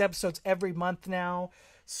doing these episodes every month now.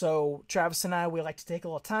 So Travis and I, we like to take a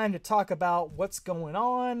little time to talk about what's going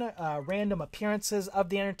on, random appearances of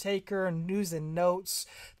The Undertaker, news and notes,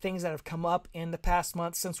 things that have come up in the past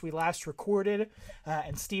month since we last recorded.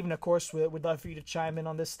 And Steven, of course, would love for you to chime in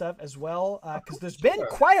on this stuff as well, because there's been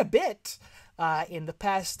quite a bit in the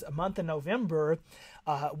past month of November.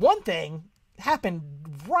 One thing happened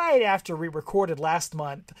right after we recorded last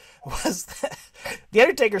month was that The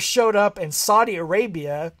Undertaker showed up in Saudi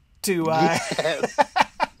Arabia to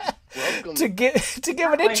to give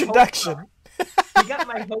an introduction. He got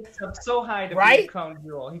my hopes up so high to be a crown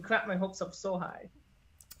jewel. He cracked my hopes up so high.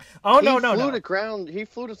 He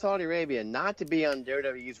flew to Saudi Arabia not to be on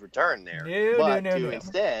WWE's return there, but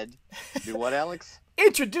instead do what, Alex?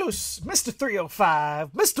 Introduce Mr.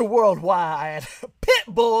 305, Mr. Worldwide,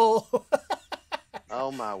 Pitbull.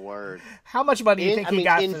 Oh my word! How much money do you think he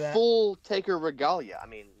got for that? In full Taker regalia. I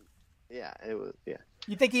mean, yeah, it was. Yeah.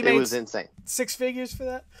 You think he made? It was insane. 6 figures for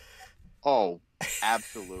that? Oh,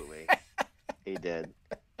 absolutely. He did.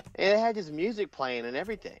 And it had his music playing and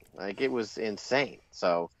everything. Like, it was insane.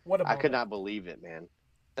 So I could not believe it, man.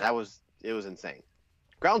 It was insane.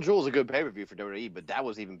 Crown Jewel is a good pay-per-view for WWE, but that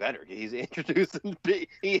was even better. He's introducing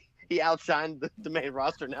he outshined the main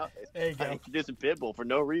roster nowadays. There you go. Introducing Pitbull for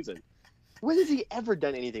no reason. When has he ever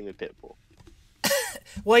done anything with Pitbull?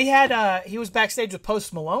 Well, he was backstage with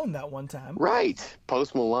Post Malone that one time. Right.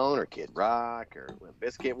 Post Malone or Kid Rock or Limp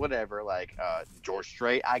Bizkit, whatever. Like, George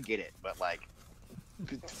Strait, I get it. But, like,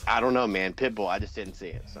 I don't know, man. Pitbull, I just didn't see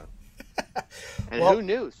it. So, and who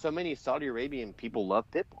knew? So many Saudi Arabian people love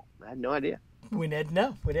Pitbull. I had no idea. We didn't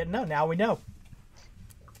know. Now we know.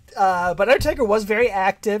 But Undertaker was very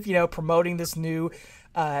active, promoting this new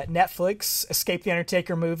Netflix Escape the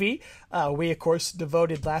Undertaker movie. We, of course,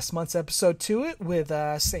 devoted last month's episode to it with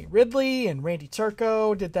St. Ridley and Randy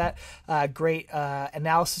Turco. Did that great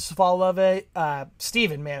analysis of all of it.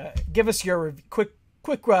 Steven, man, give us your quick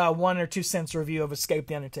 1 or 2 cents review of Escape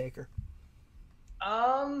the Undertaker.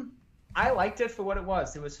 I liked it for what it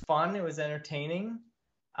was. It was fun. It was entertaining.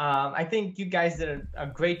 I think you guys did a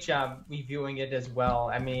great job reviewing it as well.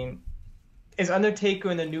 I mean, it's Undertaker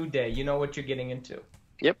in the New Day. You know what you're getting into.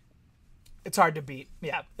 Yep. It's hard to beat.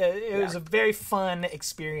 Yeah. It was a very fun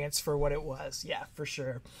experience for what it was. Yeah, for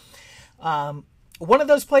sure. One of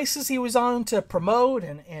those places he was on to promote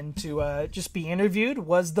and to just be interviewed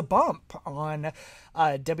was The Bump on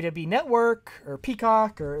WWE Network or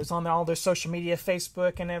Peacock, or it was on all their social media,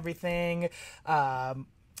 Facebook and everything.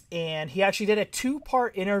 And he actually did a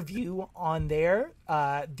 2-part interview on there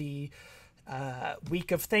the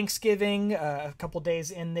week of Thanksgiving, a couple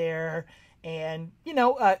days in there. And,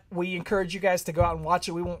 we encourage you guys to go out and watch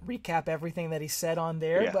it. We won't recap everything that he said on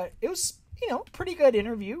there, but it was, pretty good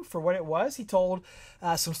interview for what it was. He told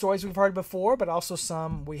some stories we've heard before, but also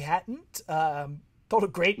some we hadn't. Told a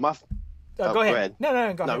great... Go ahead.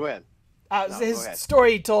 No, go ahead. His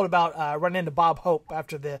story he told about running into Bob Hope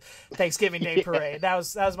after the Thanksgiving Day parade. That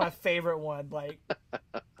was my favorite one. Like,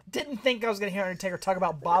 didn't think I was going to hear Undertaker talk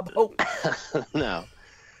about Bob Hope. No.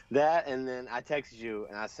 That, and then I texted you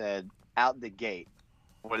and I said, out the gate,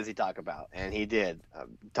 what does he talk about? And he did.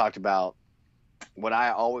 Talked about what I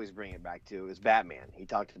always bring it back to is Batman. He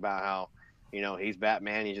talked about how, he's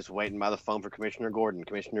Batman. He's just waiting by the phone for Commissioner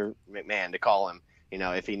McMahon to call him,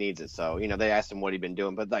 if he needs it. So, they asked him what he'd been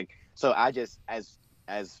doing. But, so I just, as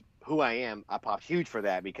who I am, I popped huge for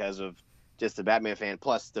that because of just the Batman fan,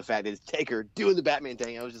 plus the fact that it's Taker doing the Batman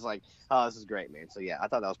thing. I was just like, oh, this is great, man. So, yeah, I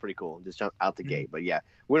thought that was pretty cool. Just jump out the gate. But, yeah,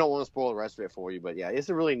 we don't want to spoil the rest of it for you. But, yeah, it's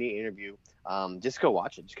a really neat interview. Just go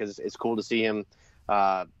watch it because it's cool to see him.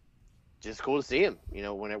 Just cool to see him,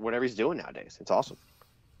 whatever he's doing nowadays. It's awesome.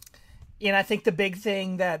 And I think the big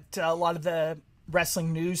thing that a lot of the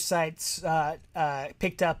wrestling news sites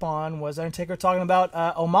picked up on was Undertaker talking about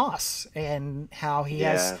Omos and how he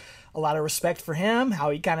has a lot of respect for him,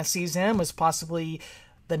 how he kind of sees him as possibly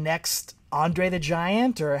the next Andre the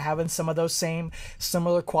Giant or having some of those same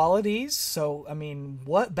similar qualities. So, I mean,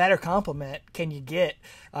 what better compliment can you get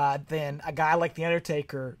than a guy like The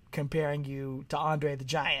Undertaker comparing you to Andre the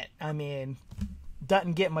Giant? I mean,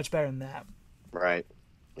 doesn't get much better than that. Right.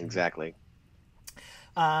 Exactly.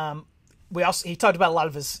 He talked about a lot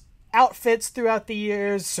of his outfits throughout the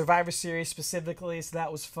years, Survivor Series specifically, so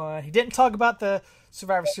that was fun. He didn't talk about the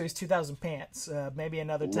Survivor Series 2000 pants. Maybe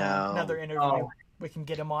another time, another interview. We can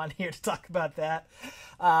get him on here to talk about that.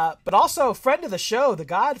 But also, friend of the show, The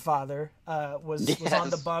Godfather, was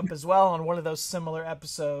on The Bump as well on one of those similar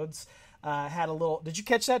episodes. Had a little... Did you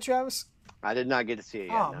catch that, Travis? I did not get to see it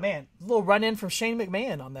yet. Oh, man. A little run-in from Shane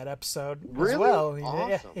McMahon on that episode as well.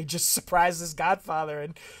 Awesome. He just surprises Godfather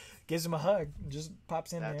and gives him a hug and just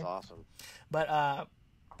pops in there. That's awesome. But,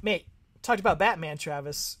 mate, talked about Batman,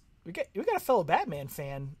 Travis. We got a fellow Batman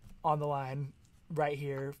fan on the line right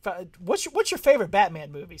here. What's your favorite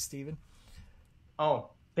Batman movie, Steven? Oh,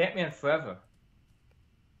 Batman Forever.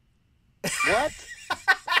 What?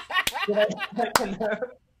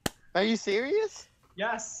 Are you serious?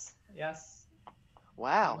 Yes.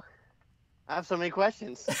 Wow. I have so many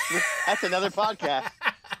questions. That's another podcast.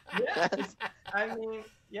 I mean,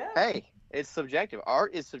 yeah. Hey, it's subjective.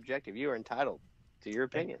 Art is subjective. You are entitled to your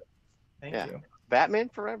opinion. Thank you. Batman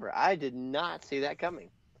Forever. I did not see that coming.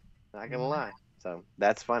 Not gonna lie. So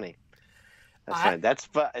that's funny. Funny. That's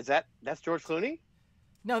George Clooney?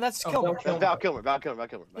 No, that's Kilmer. Val Kilmer.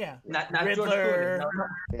 Yeah. Not Riddler. George Clooney.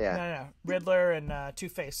 No. Yeah. No. Riddler and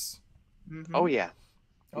Two-Face. Mm-hmm. Oh yeah.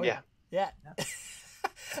 Yeah.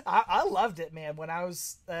 I loved it, man. When I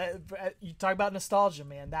was, you talk about nostalgia,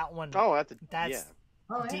 man. That one. Oh, that's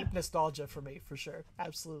deep nostalgia for me, for sure.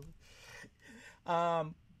 Absolutely.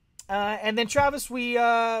 And then Travis, we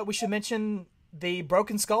should mention the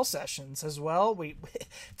Broken Skull sessions as well.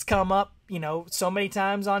 It's come up, so many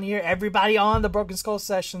times on here. Everybody on the Broken Skull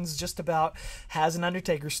sessions just about has an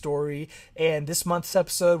Undertaker story. And this month's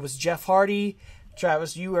episode was Jeff Hardy.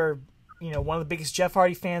 Travis, you are one of the biggest Jeff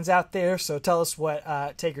Hardy fans out there. So tell us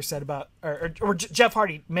what Taker said about, or Jeff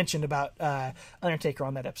Hardy mentioned about Undertaker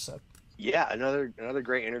on that episode. Yeah, another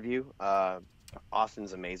great interview.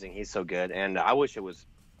 Austin's amazing. He's so good, and I wish it was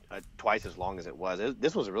twice as long as it was.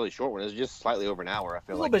 This was a really short one. It was just slightly over an hour. I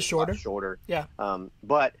feel like a little bit shorter. Shorter. Yeah.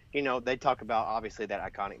 But they talk about obviously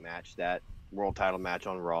that iconic match, that world title match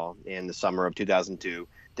on Raw in the summer of 2002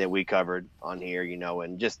 that we covered on here.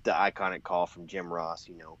 And just the iconic call from Jim Ross.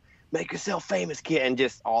 Make yourself famous, kid, and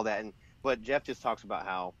just all that. But Jeff just talks about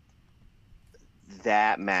how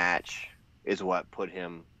that match is what put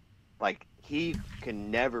him, like, he can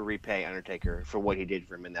never repay Undertaker for what he did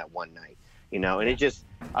for him in that one night, and it just,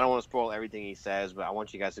 I don't want to spoil everything he says, but I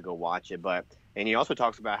want you guys to go watch it. And he also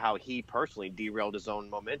talks about how he personally derailed his own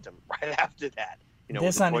momentum right after that. This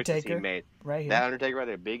with the Undertaker, he made. right here. That Undertaker right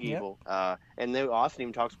there, Big Evil. And then Austin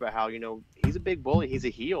even talks about how, he's a big bully, he's a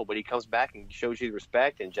heel, but he comes back and shows you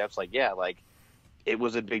respect. And Jeff's like, yeah, like, it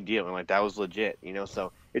was a big deal, and like that was legit, you know.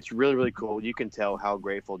 So it's really, really cool. You can tell how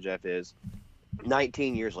grateful Jeff is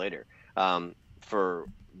 19 years later for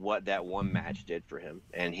what that one match did for him,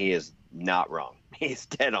 and he is not wrong. He's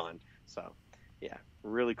dead on. So yeah,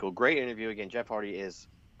 really cool. Great interview again. Jeff Hardy is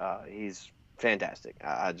he's fantastic.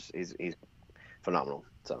 He's phenomenal.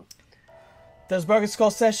 So those Broken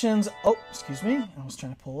Skull sessions. Oh, excuse me. I was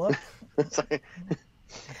trying to pull up. Sorry.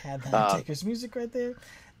 I had the Undertaker's music right there.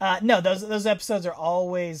 No, those episodes are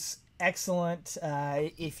always excellent.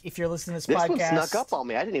 If you're listening to this podcast, one snuck up on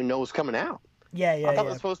me. I didn't even know it was coming out. Yeah. I thought it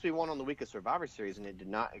was supposed to be one on the week of Survivor Series, and it did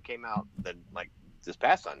not. It came out this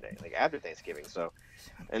past Sunday, like after Thanksgiving. So,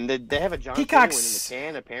 and they have a John Cena one in the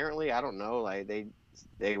can. Apparently, I don't know. Like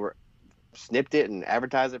they were snipped it and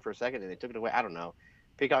advertised it for a second, and they took it away. I don't know.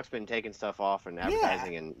 Peacock's been taking stuff off and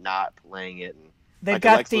advertising and not playing it. And they've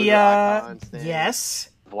got the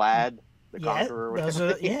yes, Vlad, the Conqueror.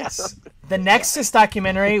 Yes, the Nexus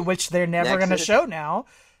documentary, which they're never going to show now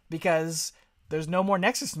because there's no more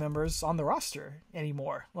Nexus members on the roster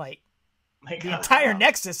anymore. Like the entire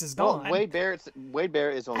Nexus is gone. Well, Wade Barrett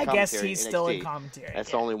is on. I commentary guess he's NXT. still in commentary.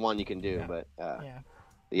 That's the only one you can do. But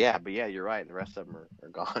you're right. The rest of them are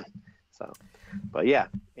gone. So, but yeah.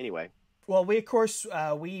 Anyway. Well, we, of course,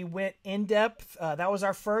 we went in depth. That was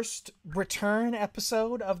our first return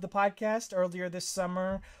episode of the podcast earlier this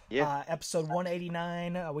summer. Yeah. Episode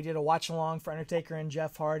 189. We did a watch along for Undertaker and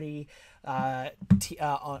Jeff Hardy on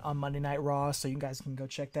Monday Night Raw. So you guys can go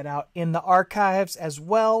check that out in the archives as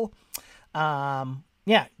well.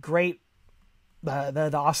 Great.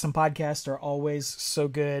 The Austin podcasts are always so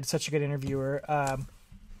good. Such a good interviewer.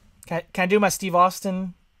 Can I do my Steve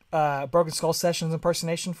Austin Broken Skull Sessions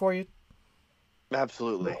impersonation for you?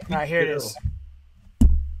 Absolutely. All right, here it is.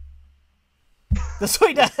 That's what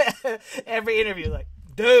he does every interview. Like,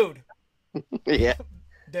 dude. Yeah.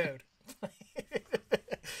 Dude.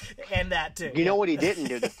 And that, too. You know what he didn't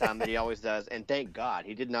do this time that he always does? And thank God,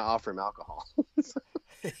 he did not offer him alcohol.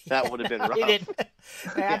 That would have been rough. He didn't.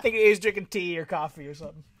 I think he was drinking tea or coffee or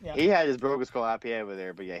something. Yeah. He had his Broken Skull IPA over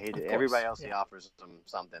there, but yeah, he did. Everybody else he offers him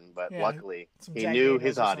something, but luckily he knew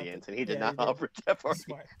his audience and he did not offer Jeff Hardy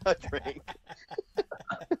a drink.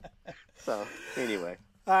 So anyway,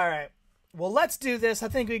 all right. Well, let's do this. I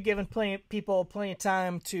think we've given people plenty of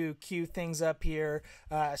time to cue things up here.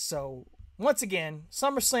 So once again,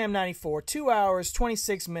 SummerSlam 94, 2 hours,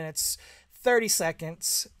 26 minutes, 30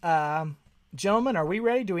 seconds. Gentlemen, are we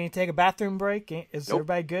ready? Do we need to take a bathroom break? Is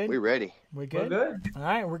everybody good? We're ready. We're good? We're good. All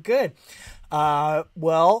right, we're good.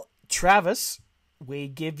 Well, Travis, we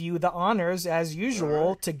give you the honors, as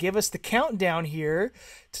usual, to give us the countdown here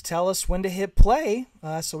to tell us when to hit play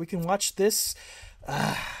so we can watch this,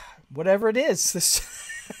 whatever it is.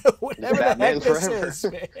 Whatever the heck this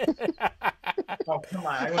is, man. Oh, come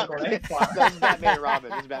on. I wouldn't go that far. This is Batman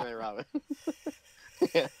and Robin.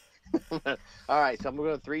 Yeah. All right, so I'm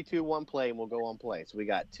going to go 3, 2, 1 play, and we'll go on play. So we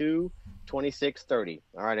got 2, 26, 30.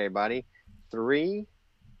 All right, everybody. 3,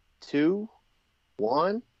 2,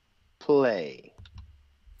 1, play.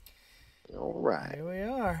 All right. Here we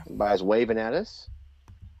are. Everybody's waving at us.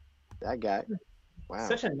 That guy. Wow.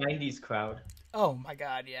 Such a 90s crowd. Oh, my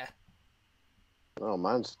God, yeah. Oh,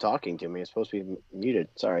 mine's talking to me. It's supposed to be muted.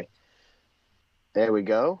 Sorry. There we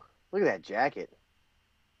go. Look at that jacket.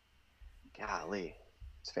 Golly.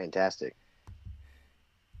 It's fantastic.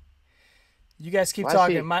 You guys keep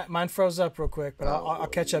talking. Mine froze up real quick, but I'll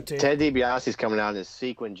catch up to you. Ted DiBiase's coming out in his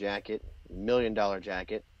sequin jacket, $1 million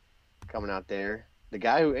jacket, coming out there. The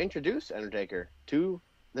guy who introduced Undertaker to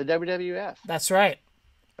the WWF. That's right.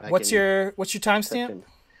 What's your timestamp?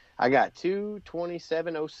 I got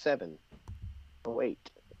 2:27:07,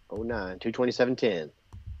 08, 09, 2:27:10.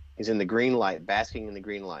 He's in the green light, basking in the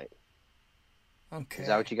green light. Okay. Is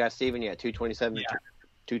that what you got, Steven? Yeah, 2:27. Yeah.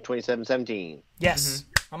 2:27:17. Yes,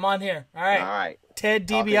 I'm on here. All right. All right. Ted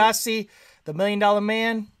DiBiase, the $1 Million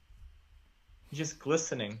Man. Just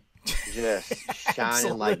glistening. Just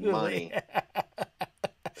shining like money.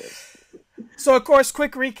 So, of course,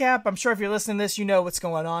 quick recap. I'm sure if you're listening to this, you know what's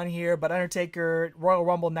going on here. But Undertaker, Royal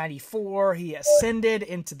Rumble 94, he ascended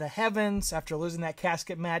into the heavens after losing that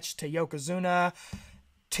casket match to Yokozuna.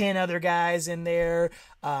 10 other guys in there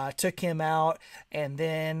took him out, and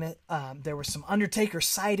then there were some Undertaker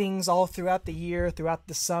sightings all throughout the year, throughout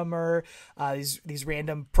the summer, these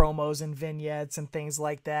random promos and vignettes and things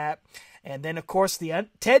like that. And then, of course, Ted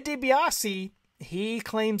DiBiase, he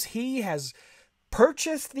claims he has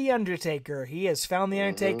purchased the Undertaker. He has found the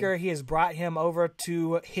Undertaker. He has brought him over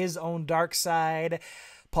to his own dark side.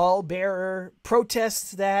 Paul Bearer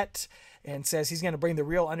protests that and says he's going to bring the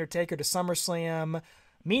real Undertaker to SummerSlam.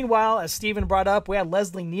 Meanwhile, as Steven brought up, we had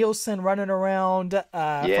Leslie Nielsen running around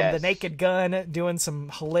from the Naked Gun doing some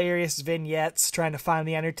hilarious vignettes trying to find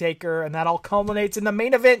The Undertaker, and that all culminates in the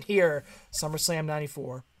main event here, SummerSlam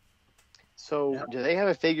 94. So, do they have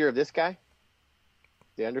a figure of this guy?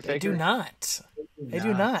 The Undertaker? They do not. They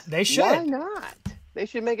do not. They should. Why not? They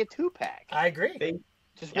should make a 2-pack. I agree.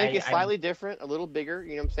 Just make it slightly different, a little bigger,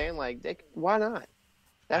 you know what I'm saying? Like, why not?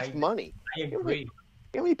 That's money. I agree.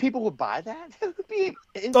 You know how many people would buy that? That would be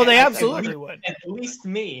oh, they absolutely would. At least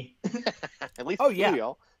me. At least y'all.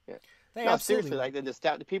 Yeah. They no, absolutely seriously, like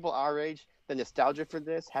the people our age, the nostalgia for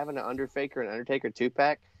this, having an Undertaker and Undertaker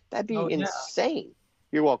 2-pack, that'd be insane.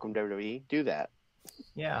 You're welcome, WWE. Do that.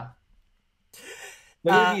 Yeah.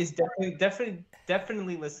 WWE is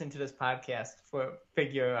definitely listening to this podcast for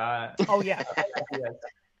figure. Oh yeah.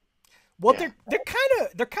 Well,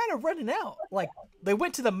 they're kind of running out. Like they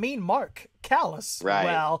went to the Mean Mark Callis. Right.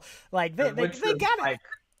 Well, like they got it.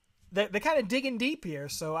 They're kind of digging deep here,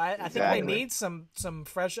 so I think they need some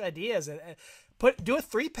fresh ideas. Do a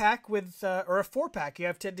 3-pack with or a 4-pack. You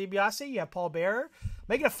have Ted DiBiase, you have Paul Bearer.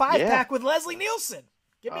 Make it a 5-pack with Leslie Nielsen.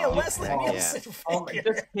 Give me a Leslie Nielsen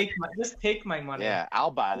figure. Just take my money. Yeah,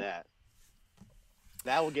 I'll buy that.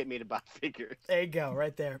 That will get me to buy figures. There you go,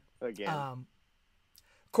 right there. Again. Of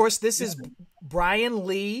course, this is Brian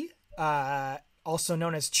Lee, also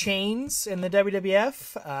known as Chains in the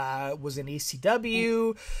WWF. Was in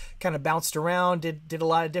ECW, kind of bounced around, did a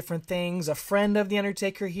lot of different things. A friend of The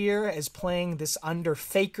Undertaker here is playing this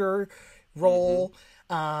Underfaker role.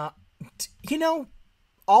 All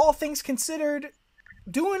things considered,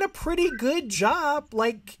 doing a pretty good job.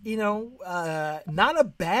 Like, not a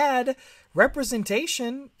bad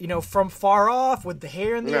representation, from far off with the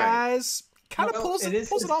hair in the eyes. Kind of pulls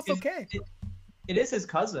it off okay. It is his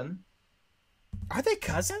cousin. Are they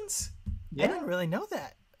cousins? Yeah. I didn't really know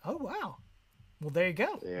that. Oh, wow. Well, there you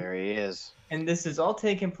go. There he is. And this is all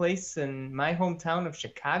taking place in my hometown of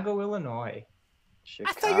Chicago, Illinois.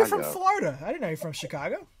 I thought you were from Florida. I didn't know you were from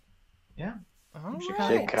Chicago. Yeah. All right.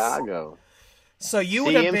 Chicago. So you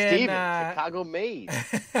would have been Chicago made.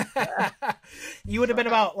 You would have been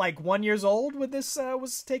about 1 year old when this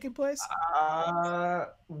was taking place. 1.5.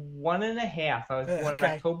 I was born in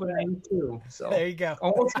October '92. So there you go.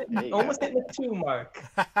 Almost hitting the 2 mark.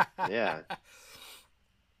 Yeah.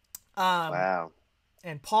 Wow.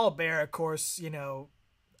 And Paul Bear, of course,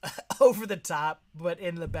 over the top, but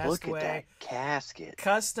in the best way. Look at that casket.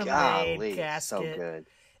 Custom made casket. So good.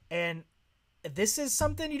 And this is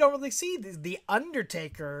something you don't really see. The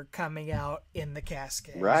Undertaker coming out in the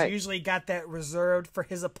casket. Right. He's usually got that reserved for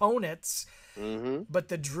his opponents. Mm-hmm. But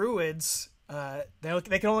the Druids, they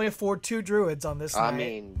can only afford 2 Druids on this night. I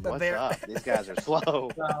mean, what's up? These guys are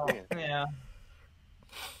slow. Yeah.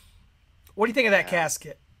 What do you think of that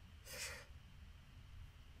casket?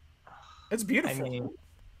 It's beautiful. I mean,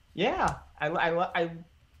 yeah. I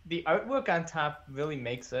the artwork on top really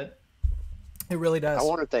makes it. It really does. I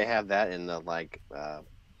wonder if they have that in the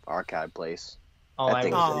archive place. Oh,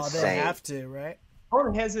 they have to, right? Oh,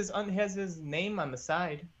 it has his name on the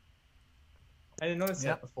side. I didn't notice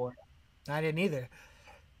that before. I didn't either.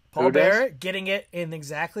 Paul Bearer getting it in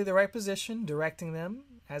exactly the right position, directing them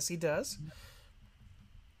as he does.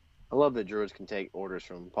 I love that Druids can take orders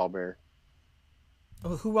from Paul Bearer.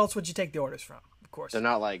 Well, who else would you take the orders from? Of course. They're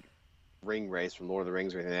not like ring race from Lord of the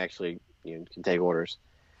Rings or anything. They actually can take orders.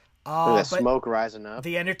 Oh, that smoke rising up.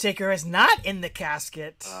 The Undertaker is not in the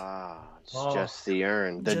casket. It's just the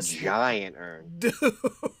urn. The giant urn. Dude.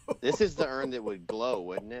 This is the urn that would glow,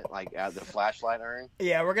 wouldn't it? Like the flashlight urn?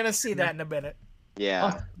 Yeah, we're going to see that in a minute.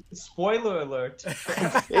 Yeah. Oh, spoiler alert.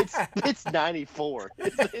 It's 94.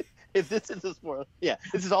 If this is a spoiler. Yeah,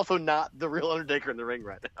 this is also not the real Undertaker in the ring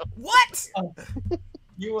right now. What?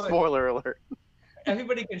 Spoiler alert.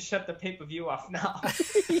 Everybody can shut the pay-per-view off now.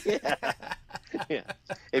 Yeah.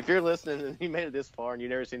 If you're listening and you made it this far and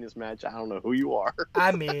you've never seen this match, I don't know who you are.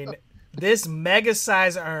 I mean, this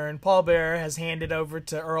mega-size urn Paul Bearer has handed over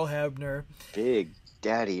to Earl Hebner. Big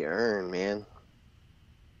daddy urn, man.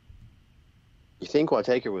 You think while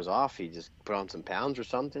Taker was off, he just put on some pounds or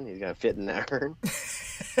something? He's got to fit in that urn?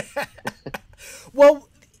 Well,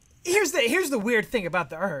 here's the weird thing about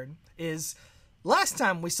the urn is last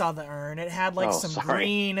time we saw the urn, it had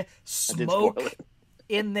green smoke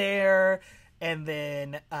in there. And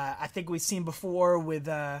then I think we've seen before with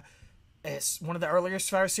one of the earlier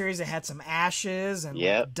Survivor Series, it had some ashes and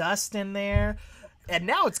dust in there. And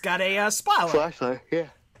now it's got a spotlight. Flashlight, yeah.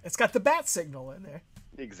 It's got the bat signal in there.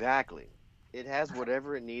 Exactly. It has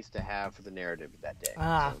whatever it needs to have for the narrative of that day.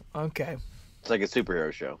 Okay. It's like a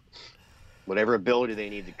superhero show. Whatever ability they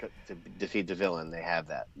need to defeat the villain, they have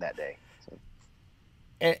that day. So.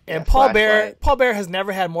 And Paul Bear has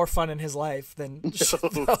never had more fun in his life than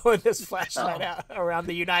throwing this flashlight out around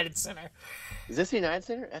the United Center. Is this the United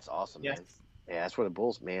Center? That's awesome, Yes. man. Yeah, that's where the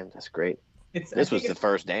Bulls, man. That's great. This was the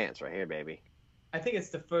first dance right here, baby. I think it's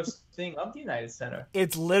the first thing of the United Center.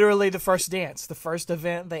 It's literally the first dance, the first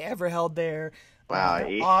event they ever held there. Wow.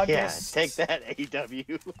 August. Yeah, take that,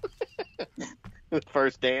 AEW. The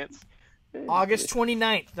first dance. August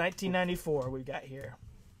 29th, 1994, we got here.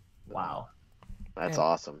 Wow. That's And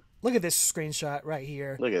awesome. Look at this screenshot right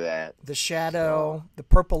here. Look at that. The shadow, the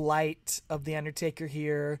purple light of the Undertaker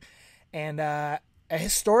here, and a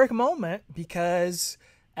historic moment because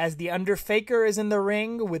as the Undertaker is in the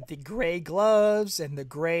ring with the gray gloves and the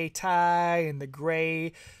gray tie and the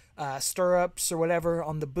gray stirrups or whatever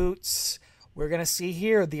on the boots, we're going to see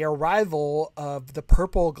here the arrival of the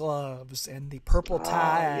purple gloves and the purple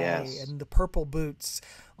tie and the purple boots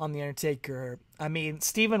on the Undertaker. I mean,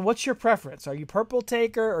 Steven, what's your preference? Are you purple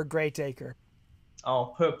taker or gray taker?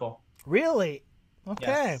 Oh, purple. Really? Okay.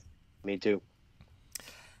 Yes. Me too.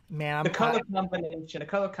 Man, The color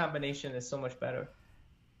combination is so much better.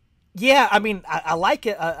 Yeah, I mean, I like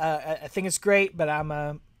it. I think it's great, but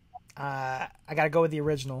I got to go with the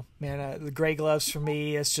original, man. The gray gloves for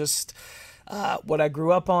me is just what I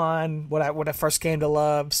grew up on, what I first came to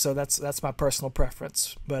love. So that's my personal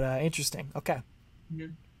preference. But interesting. Okay.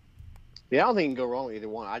 Mm-hmm. Yeah, I don't think you can go wrong with either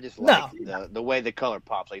one. I just like the way the color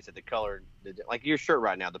pops. Like you said, the color, like your shirt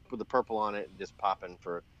right now, the purple on it, just popping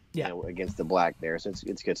for against the black there. So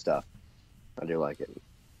it's good stuff. I do like it.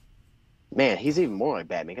 Man, he's even more like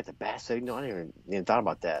Batman. He got the bat signal. I didn't even thought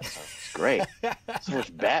about that. So it's great. So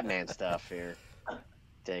much Batman stuff here.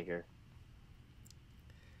 Taker.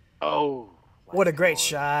 Oh, what a great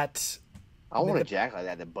shot! I want a jacket like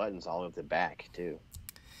that. The buttons all over the back too.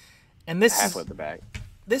 And this halfway at the back.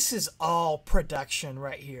 This is all production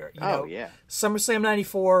right here. You know, yeah. SummerSlam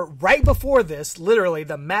 94, right before this, literally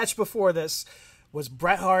the match before this was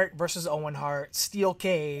Bret Hart versus Owen Hart, steel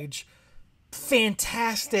cage,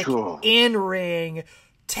 fantastic in-ring,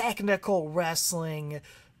 technical wrestling,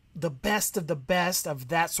 the best of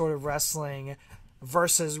that sort of wrestling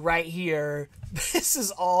versus right here. This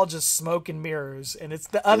is all just smoke and mirrors, and it's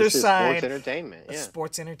the other side. Sports entertainment. Yeah.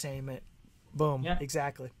 Sports entertainment. Boom. Yeah.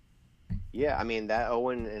 Exactly. Yeah, I mean, that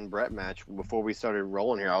Owen and Brett match, before we started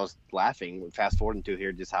rolling here, I was laughing, fast forwarding to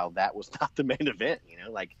here, just how that was not the main event, you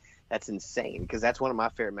know? Like, that's insane, because that's one of my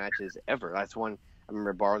favorite matches ever. That's one, I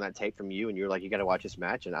remember borrowing that tape from you, and you were like, you got to watch this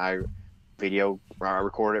match, and I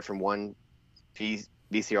recorded it from one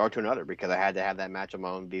VCR to another, because I had to have that match on my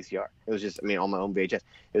own VCR. It was just, I mean, on my own VHS.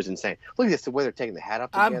 It was insane. Look at this, the way they're taking the hat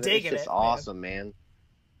up together. I'm digging it. It's just awesome, man.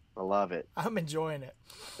 I love it. I'm enjoying it.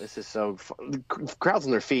 This is so fun. The crowd's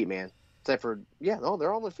on their feet, man. Except for,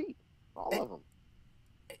 they're on their feet. All of them.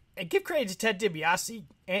 And give credit to Ted DiBiase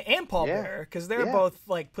and Paul Bearer, because they're both,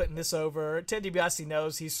 like, putting this over. Ted DiBiase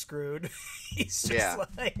knows he's screwed. He's just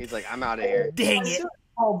like... He's like, I'm out of here. Dang it.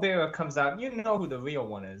 Paul Bearer comes out, you know who the real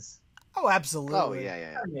one is. Oh, absolutely. Oh,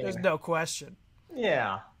 yeah. There's no question.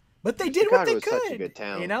 Yeah. But they did what they could. Such a good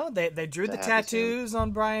town. You know, they drew the tattoos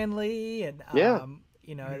on Brian Lee, and,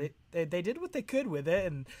 you know, they did what they could with it,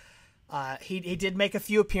 and... He did make a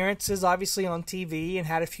few appearances, obviously, on TV and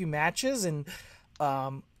had a few matches. And,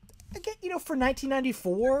 again, you know, for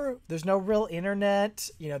 1994, there's no real internet.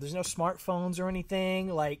 You know, there's no smartphones or anything.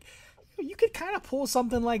 Like, you could kind of pull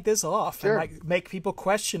something like this off and, like, make people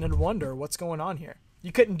question and wonder what's going on here.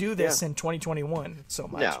 You couldn't do this in 2021 so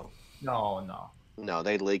much. No,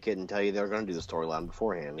 they'd leak it and tell you they were going to do the storyline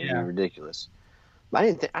beforehand. It'd be ridiculous.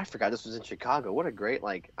 I forgot this was in Chicago. What a great,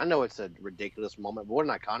 like, I know it's a ridiculous moment, but what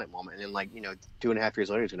an iconic moment. And then, like, you know, 2.5 years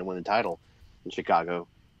later, he's going to win the title in Chicago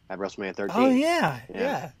at WrestleMania 13. Oh,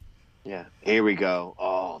 yeah. Here we go.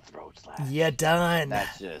 Oh, throat slash. Yeah, done.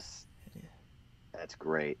 That's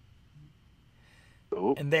great.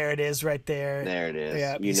 Ooh. And there it is right there. There it is.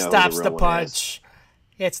 Yeah, he stops the punch,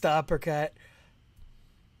 hits the uppercut.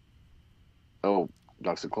 Oh,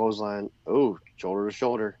 ducks the clothesline. Oh, shoulder to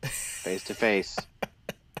shoulder, face to face.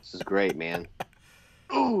 This is great, man.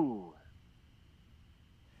 Ooh.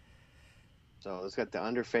 So it's got the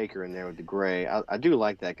Undertaker in there with the gray. I do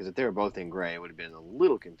like that, because if they were both in gray, it would have been a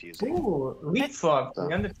little confusing. Ooh, leapfrog, the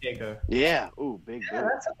Undertaker. Yeah. Ooh, big. Yeah,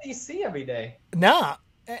 that's something you see every day. Nah.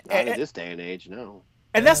 Not in this day and age, no.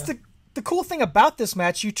 And that's the cool thing about this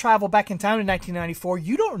match. You travel back in time in 1994.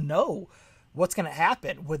 You don't know what's going to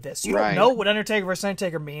happen with this. You don't know what Undertaker versus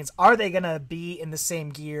Undertaker means. Are they going to be in the same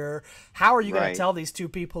gear? How are you going to tell these two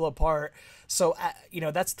people apart? So, you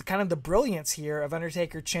know, that's kind of the brilliance here of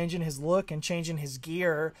Undertaker changing his look and changing his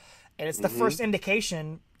gear And it's the first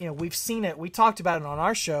indication, we've seen it. We talked about it on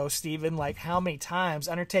our show, Steven, like how many times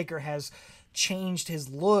Undertaker has changed his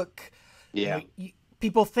look. Yeah.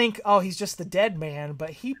 People think, oh, he's just the Deadman, but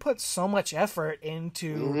he puts so much effort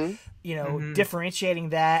into, differentiating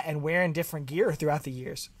that and wearing different gear throughout the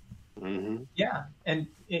years. Yeah, and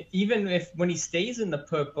even when he stays in the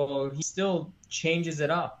purple, he still changes it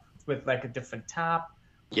up with like a different top,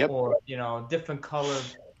 or different color.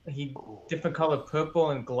 Different color purple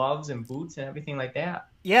and gloves and boots and everything like that.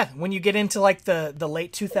 Yeah, when you get into like the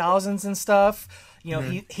late 2000s and stuff,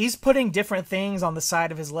 he's putting different things on the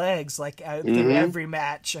side of his legs, like through every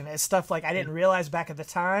match, and it's stuff like I didn't realize back at the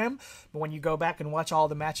time, but when you go back and watch all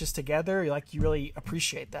the matches together, you really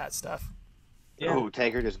appreciate that stuff. Yeah. Oh,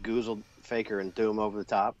 Taker just goozled Faker and threw him over the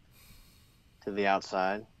top to the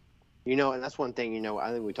outside. And that's one thing,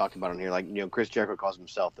 I think we talked about on here. Like, Chris Jericho calls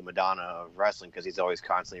himself the Madonna of wrestling because he's always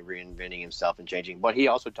constantly reinventing himself and changing. But he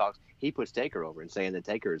also he puts Taker over and saying that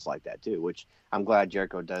Taker is like that too, which I'm glad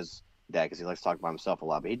Jericho does that because he likes to talk about himself a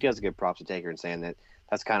lot. But he does give props to Taker and saying that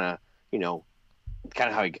that's kind of,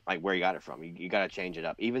 how he, like, where he got it from. You got to change it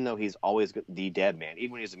up. Even though he's always the Deadman,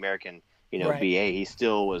 even when he was American, right. BA, he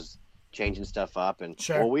still was changing stuff up. And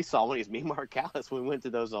we saw when he was me, Mark Callis, when we went to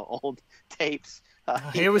those old tapes. All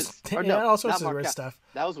sorts of weird stuff.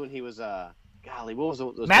 That was when he was golly, what was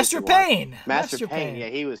those Master Payne. Master Payne. Yeah,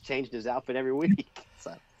 he was changing his outfit every week.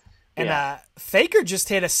 So, and Faker just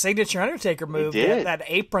hit a signature Undertaker move, that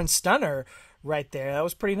apron stunner right there. That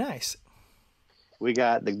was pretty nice. We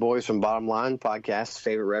got the boys from Bottom Line Podcast's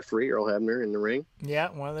favorite referee, Earl Hebner, in the ring. Yeah,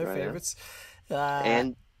 one of their favorites.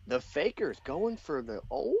 And the Fakers going for the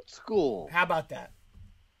old school. How about that?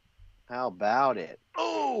 How about it?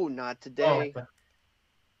 Oh, not today.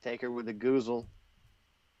 Taker with the goozle.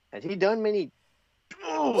 Has he done many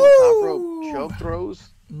top rope choke throws?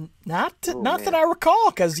 Not that I recall,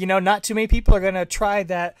 because not too many people are going to try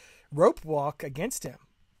that rope walk against him.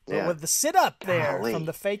 Yeah. With the sit up there from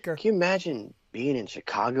the Faker. Can you imagine being in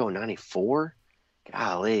Chicago in '94?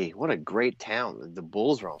 Golly, what a great town! The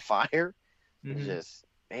Bulls were on fire. It's just,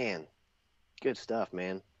 man, good stuff,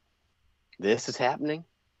 man. This is happening.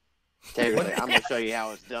 I'm going to show you how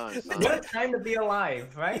it's done, son. What a time to be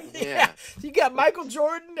alive, right? Yeah. You got Michael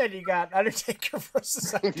Jordan and you got Undertaker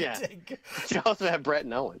versus Undertaker. Yeah. You also have Brett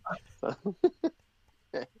and Owen.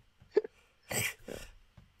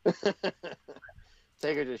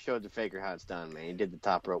 Taker just showed the Faker how it's done, man. He did the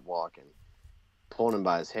top rope walk and pulling him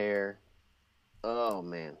by his hair. Oh,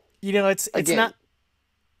 man. It's not...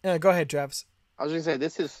 go ahead, Travis. I was going to say,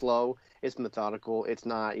 this is slow. It's methodical. It's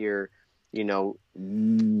not your... Whoa,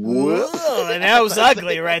 and that was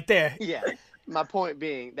ugly right there. Yeah. My point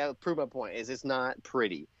being, that would prove my point, is it's not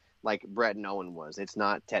pretty like Brett and Owen was. It's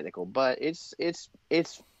not technical, but it's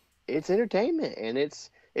entertainment, and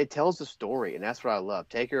it tells a story, and that's what I love.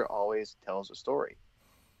 Taker always tells a story.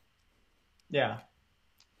 Yeah.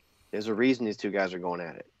 There's a reason these two guys are going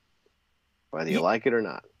at it, whether you like it or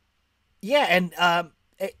not. Yeah, and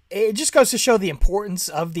it just goes to show the importance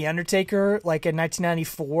of The Undertaker, like in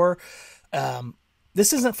 1994.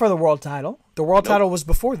 This isn't for the world title. The world title was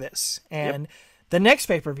before this. And the next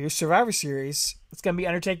pay-per-view, Survivor Series, it's going to be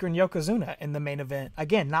Undertaker and Yokozuna in the main event.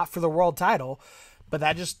 Again, not for the world title, but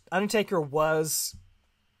Undertaker was,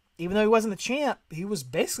 even though he wasn't the champ, he was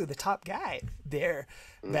basically the top guy there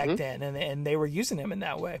back then. And they were using him in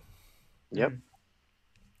that way. Yep.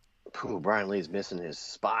 Ooh, Brian Lee's missing his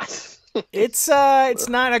spot. It's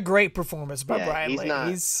not a great performance by Brian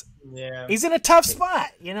Lee. He's in a tough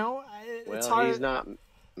spot, It's hard. He's not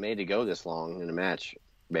made to go this long in a match.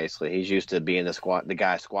 Basically, he's used to being the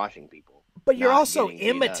guy squashing people. But you're also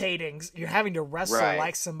imitating. You're having to wrestle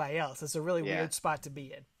like somebody else. It's a really weird spot to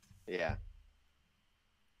be in. Yeah.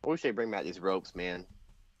 I wish they bring back these ropes, man.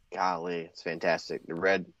 Golly, it's fantastic. The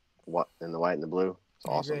red, and the white and the blue. It's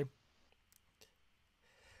awesome. Agree.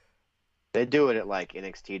 They do it at like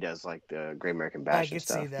NXT does, like the Great American Bash and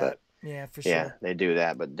stuff. I could see that. Yeah, for sure. Yeah, they do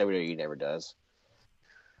that, but WWE never does.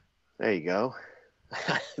 There you go.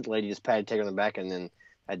 The lady just patted Taker on the back, and then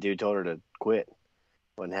that dude told her to quit.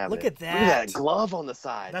 Wouldn't have Look it. at that. Look at that glove on the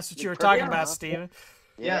side. That's what you were talking about, Steven.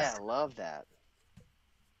 Yeah, I love that.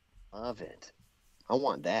 Love it. I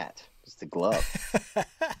want that. It's the glove.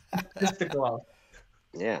 Just the glove.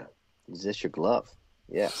 Yeah. Is this your glove?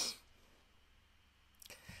 Yes.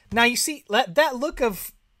 Now you see that look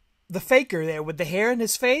of the Faker there with the hair in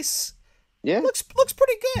his face. Yeah, looks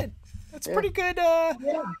pretty good. That's pretty good.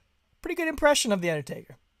 Pretty good impression of the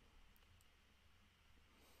Undertaker.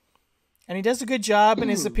 And he does a good job in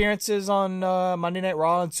his appearances on Monday Night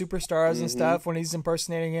Raw and Superstars and stuff when he's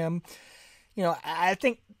impersonating him. I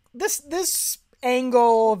think this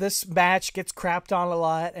Angle, this match gets crapped on a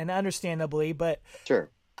lot, and understandably, but Sure.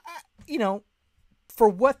 you know, for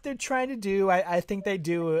what they're trying to do, I think they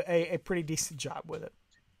do a pretty decent job with it.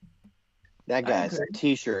 That guy's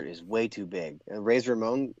T-shirt is way too big. A Razor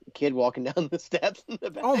Ramon kid walking down the steps in the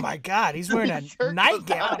back. Oh my God, he's wearing a shirt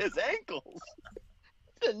nightgown. His ankles.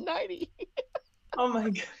 It's a nightie. Oh my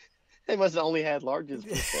God. They must have only had larges.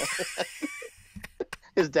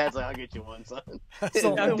 His dad's like, I'll get you one, son. That's the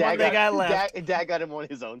only one they got left. Dad got him one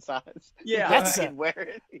his own size. Yeah, That's He can wear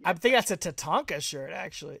it. I think that's a Tatanka shirt,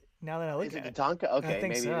 actually. Now that I look Is at it it. Tatanka? Okay,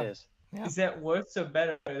 think maybe so. it is. Yeah. Is that worse or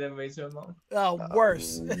better than Razor Ramon? Oh,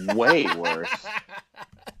 worse. Way worse.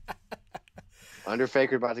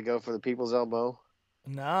 Undertaker about to go for the people's elbow.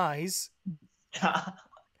 Nah, he's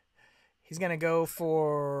gonna go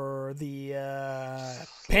for the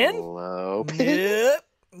pin. Slow Yep.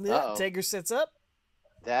 Uh-oh. Taker sits up.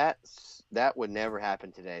 That would never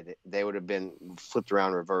happen today. They would have been flipped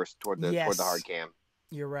around, reversed toward the hard cam.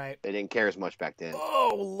 You're right. They didn't care as much back then.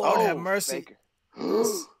 Oh, Lord have mercy.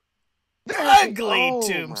 Taker. Ugly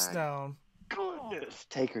tombstone Goodness.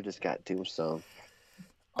 Taker just got tombstone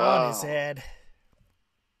on his head.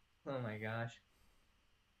 Oh my gosh.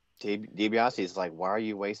 DiBiase's like, why are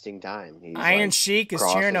you wasting time? He's Iron like, Sheik is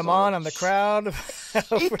crosses cheering him on the crowd.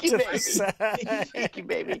 Over to the side. Cheeky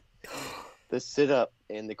baby. The sit up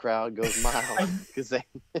and the crowd goes mild because they.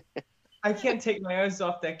 I can't take my eyes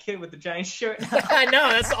off that kid with the giant shirt. I know,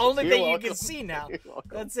 that's the only You're thing welcome. you can see now. You're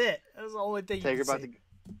welcome. That's it. That's the only thing you Taker can about see. to.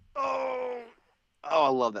 Oh, I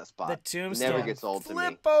love that spot. The tombstone. Never gets old to me.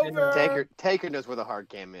 Flip over. Taker knows where the hard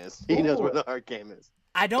cam is. He knows where the hard cam is.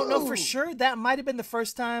 I don't know for sure. That might have been the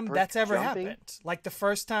first time that's ever jumping? happened. Like the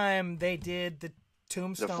first time they did the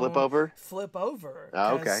tombstone. The flip over? Flip over.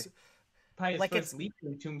 Oh, okay. 'cause Probably his Like first it's-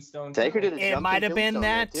 leaping tombstone. Taker did a It jumping might have been tombstone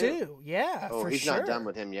that there, too. Yeah, Oh, for he's sure. not done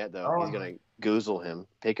with him yet, though. Oh. He's going to goozle him,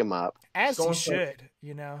 pick him up. As he Going for- should,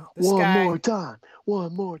 you know. This guy, time.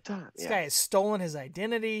 One more time. this guy has stolen his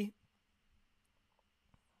identity.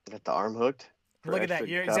 Got the arm hooked. for Look at that. extra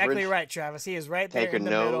You're coverage. exactly right, Travis. He is right there Taker in the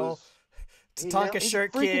middle. knows. Tatanka He's a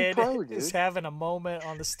Shirt freaking Kid pro, is dude. having a moment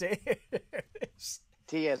on the stage.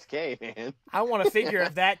 TSK, man. I want a figure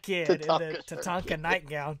of that kid in the Tatanka Shirt Tatanka Kid.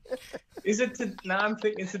 nightgown. Is it? Now I'm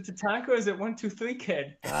thinking, is it Tatanka or is it 1, 2, 3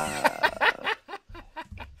 Kid?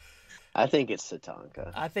 I think it's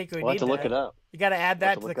Tatanka. I think we We'll have need to look that. it up. You got to add We'll have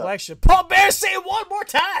that to to the look up. collection. Paul Bear, say it one more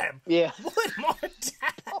time. Yeah. One more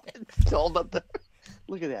time. Hold up the.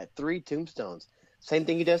 Look at that. 3 tombstones. Same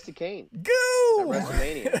thing he does to Kane at Goo!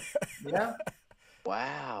 WrestleMania. Yeah.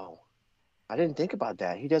 Wow. I didn't think about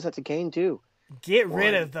that. He does that to Kane too. Get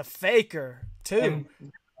rid One. of the faker. 2. And,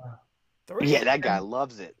 3. Yeah, that guy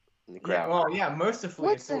loves it in the yeah. crowd. Well, yeah. Mercifully.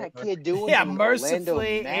 What's it's that over. kid doing? Yeah, to Orlando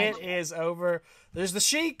mercifully, Magic? it is over. There's the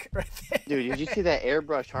Sheik right there. Dude, did you see that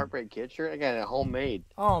airbrush Heartbreak Kid shirt? I got it homemade.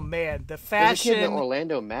 Oh, man. The There's a kid in the fashion.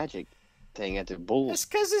 Orlando Magic thing at the Bulls. It's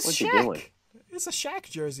because it's What's he Shaq. doing? It's a Shaq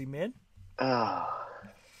jersey, man. Oh,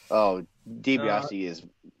 DiBiase is.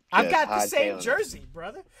 I've just got the same hightailing it. jersey,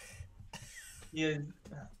 brother. Yeah.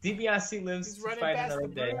 DiBiase lives He's to running fight past another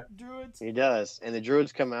the day. Druids. He does, and the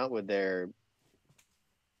Druids come out with their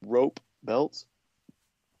rope belts.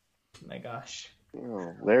 My gosh.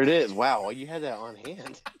 Oh, there it is. Wow, you had that on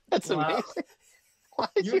hand. That's Wow. amazing. Why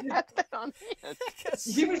did you have that on hand?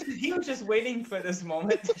 He was just waiting for this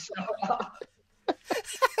moment to show up. I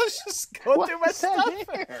was just going Why through my is that stuff.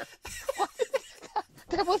 there?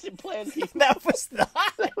 That wasn't planned. Either. That was not.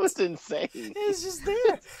 That was insane. It was just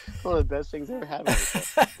there. One of the best things ever happened.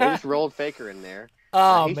 They just rolled Faker in there.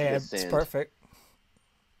 Oh, He should man. have It's sinned. perfect.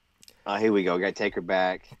 Here we go. Got to take her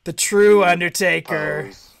back. The true Undertaker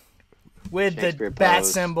Pose. with the Shakespeare bat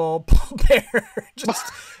pose. symbol, Paul Bear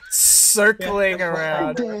just circling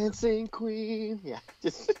around. Dancing Queen. Yeah,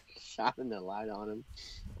 just shining the light on him.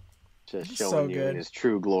 Just showing So you good. his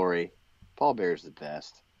true glory. Paul Bear's the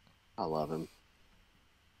best. I love him.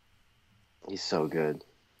 He's so good.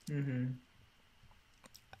 Mm-hmm.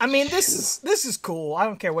 I mean, this is cool. I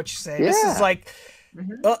don't care what you say. This Yeah. is like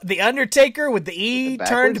the Undertaker with the E The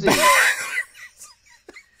turned backwards E. back.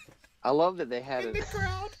 I love that they had in the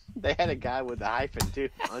crowd. They had a guy with a hyphen too.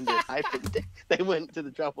 Under hyphen. They went to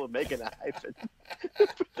the trouble of making a hyphen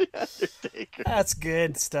for the Undertaker. That's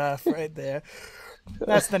good stuff right there.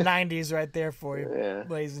 That's the 90s right there for you, Yeah.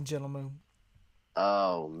 ladies and gentlemen.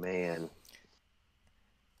 Oh man,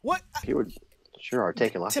 What? people sure are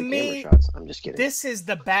taking lots To of me, camera shots. I'm just kidding. This is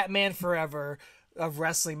the Batman Forever of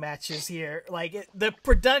wrestling matches here. Like the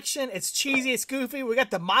production, it's cheesy, it's goofy. We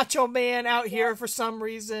got the Macho Man out here for some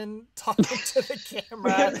reason talking to the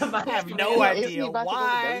camera. I have no Isn't he idea about to go to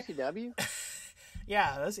why. WCW?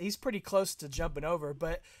 Yeah, he's pretty close to jumping over.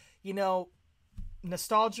 But, you know,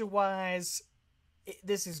 nostalgia-wise,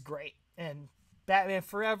 this is great. And Batman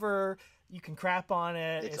Forever, you can crap on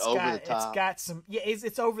it. It's over the top. It's got some... Yeah,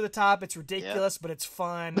 it's over the top. It's ridiculous, but it's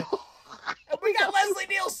fun. And we got Leslie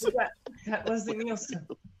Nielsen. We got Leslie Nielsen.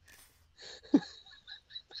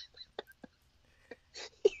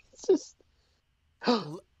 It's just...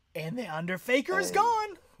 And the Undertaker is gone.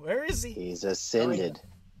 Where is he? He's ascended.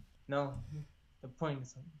 No, the point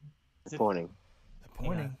is... The pointing.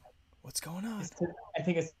 Yeah. What's going on? I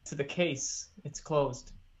think it's to the case. It's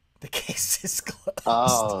closed. The case is closed.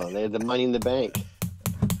 Oh, they had the money in the bank.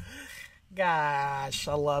 Gosh,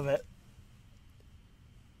 I love it.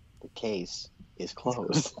 The case is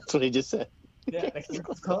closed. That's what he just said. Yeah, the case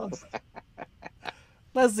is closed.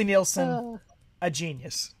 Leslie Nielsen, a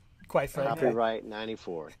genius, quite frankly. Copyright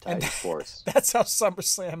 94, Tiger Sports. That's how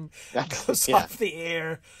SummerSlam goes off the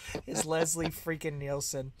air, is Leslie freaking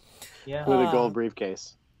Nielsen. Yeah. With a gold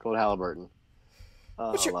briefcase. Gold Halliburton.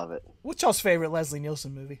 Oh, I love it. What's y'all's favorite Leslie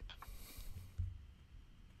Nielsen movie?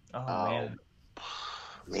 Oh,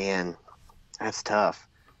 man. That's tough.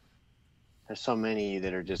 There's so many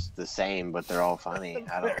that are just the same, but they're all funny.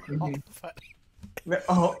 I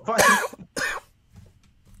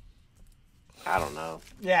don't know.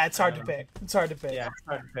 Yeah, it's hard to pick. Yeah, it's hard to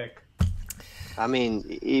pick. I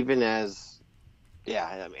mean, even as...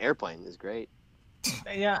 Yeah, Airplane is great.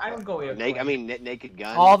 Yeah, I would go Airplane. Naked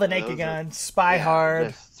Gun. All the Naked Gun, Spy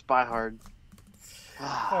Hard. Spy Hard.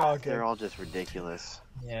 They're all just ridiculous.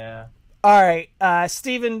 Yeah. All right,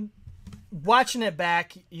 Steven, watching it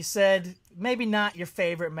back, you said maybe not your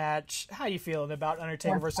favorite match. How you feeling about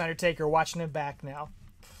Undertaker versus Undertaker watching it back now?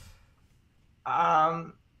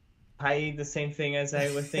 Probably the same thing as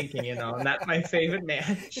I was thinking, not my favorite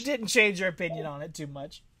match. It didn't change your opinion on it too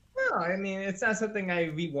much. No, I mean, it's not something I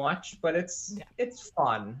rewatch, but it's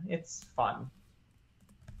fun. It's fun.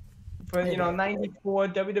 For 94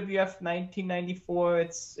 WWF 1994,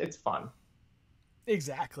 it's fun.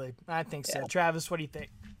 Exactly, I think so. Travis, what do you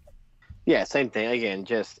think? Yeah, same thing. Again,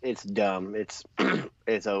 just it's dumb. It's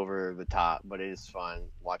it's over the top, but it is fun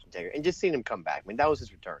watching Taker and just seeing him come back. I mean, that was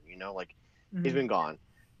his return. He's been gone.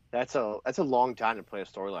 That's a long time to play a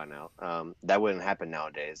storyline out. That wouldn't happen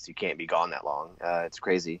nowadays. You can't be gone that long. It's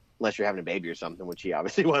crazy unless you're having a baby or something, which he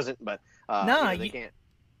obviously wasn't. But they can't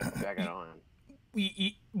back it on.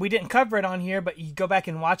 We didn't cover it on here, but you go back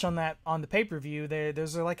and watch on the pay-per-view.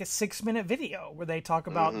 There's like a 6-minute video where they talk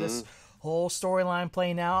about this whole storyline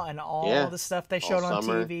playing out and all the stuff they showed on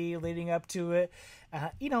TV leading up to it.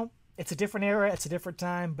 It's a different era, it's a different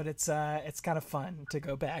time, but it's kind of fun to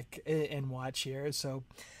go back and watch here. So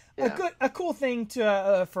a cool thing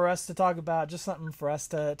to for us to talk about, just something for us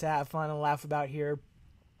to have fun and laugh about here.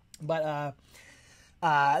 But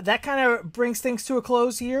that kind of brings things to a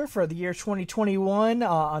close here for the year 2021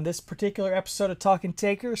 on this particular episode of Talking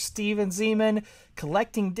Taker. Steven Zeman,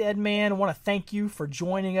 Collecting Deadman, I want to thank you for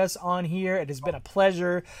joining us on here. It has been a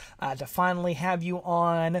pleasure to finally have you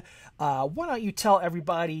on. Why don't you tell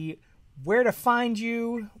everybody where to find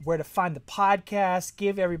you, where to find the podcast,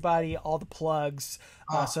 give everybody all the plugs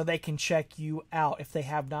so they can check you out if they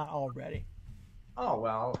have not already. Oh,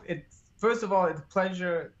 well, first of all, it's a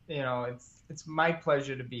pleasure. It's my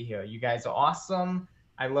pleasure to be here. You guys are awesome.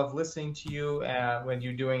 I love listening to you when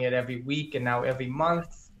you're doing it every week and now every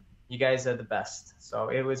month. You guys are the best. So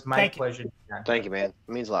it was my pleasure. Thank you, man.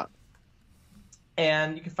 It means a lot.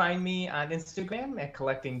 And you can find me on Instagram at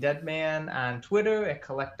Collecting Deadman, on Twitter at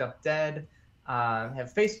CollectUpDead,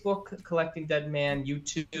 have Facebook, Collecting Deadman,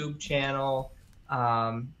 YouTube channel.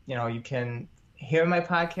 You can hear my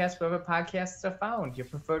podcast wherever podcasts are found, your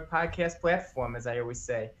preferred podcast platform, as I always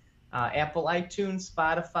say. Apple, iTunes,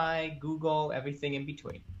 Spotify, Google, everything in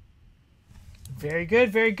between. Very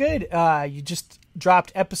good, very good. You just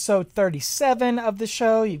dropped episode 37 of the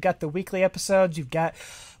show. You've got the weekly episodes. You've got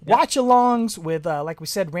watch-alongs with, like we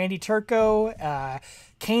said, Randy Turco,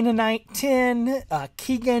 Canaanite 10,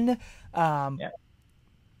 Keegan. I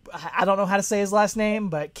don't know how to say his last name,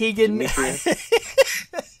 but Keegan.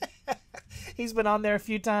 He's been on there a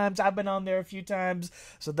few times. I've been on there a few times.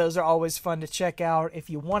 So those are always fun to check out. If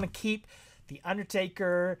you want to keep The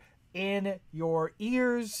Undertaker in your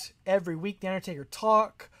ears every week, The Undertaker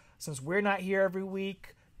Talk, since we're not here every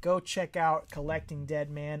week, go check out Collecting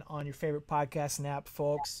Deadman on your favorite podcast app,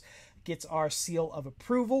 folks. Gets our seal of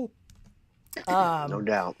approval. No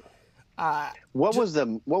doubt. What was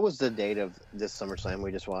the date of this SummerSlam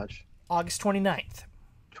we just watched? August 29th.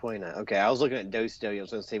 29. Okay, I was looking at WCW. I was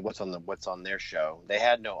going to say what's on their show. They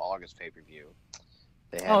had no August pay-per-view.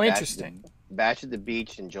 They had interesting. Batch at the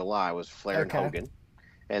Beach in July was Flair and Hogan,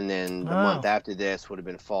 And then the month after this would have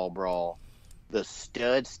been Fall Brawl. The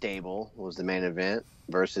Stud Stable was the main event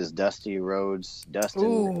versus Dusty Rhodes,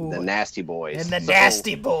 Dustin, the Nasty Boys. And the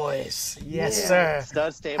Nasty Boys. Yes, sir.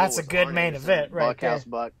 Stud Stable. That's a good main event, right there. Buckhouse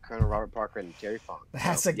Buck, Colonel Robert Parker, and Terry Funk.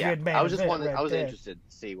 That's a good main event. I was just right I was there. interested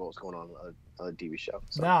to see what was going on the TV show.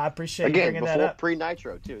 So. No, I appreciate you bringing that up.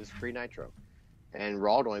 Pre-Nitro, too. It was pre-Nitro. And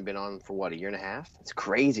Raw had only been on for, what, a year and a half? It's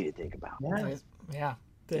crazy to think about. Yeah.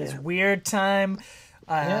 It's weird time.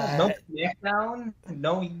 No SmackDown.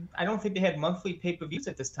 No, I don't think they had monthly pay-per-views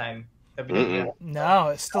at this time. No,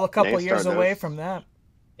 it's still a couple years away from that.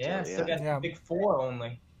 Yeah, still got the Big Four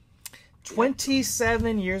only.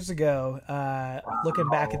 27 years ago, looking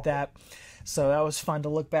back at that. So that was fun to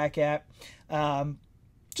look back at.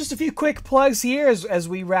 Just a few quick plugs here as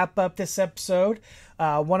we wrap up this episode.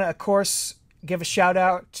 Want to, of course, give a shout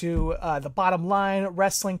out to the Bottom Line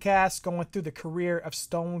Wrestling Cast going through the career of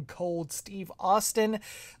Stone Cold Steve Austin.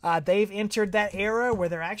 They've entered that era where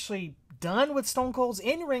they're actually done with Stone Cold's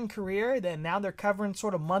in-ring career. Then now they're covering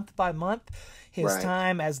sort of month by month his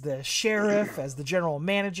time as the sheriff, as the general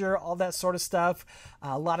manager, all that sort of stuff.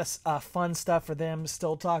 A lot of fun stuff for them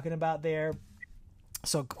still talking about there.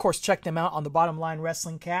 So, of course, check them out on the Bottom Line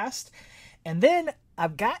Wrestling Cast. And then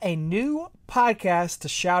I've got a new podcast to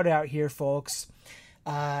shout out here, folks.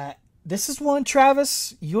 This is one,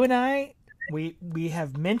 Travis, you and I, we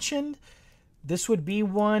have mentioned. This would be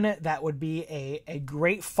one that would be a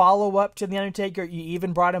great follow-up to The Undertaker. You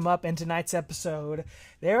even brought him up in tonight's episode.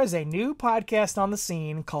 There is a new podcast on the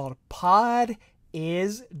scene called Pod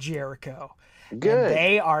is Jericho. Good. And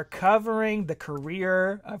they are covering the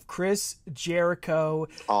career of Chris Jericho.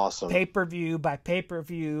 Awesome. Pay-per-view by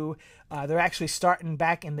pay-per-view. They're actually starting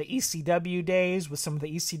back in the ECW days with some of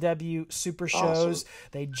the ECW super shows. Awesome.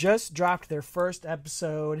 They just dropped their first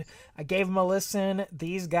episode. I gave them a listen.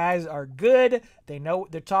 These guys are good. They know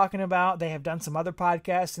what they're talking about. They have done some other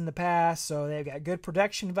podcasts in the past, so they've got good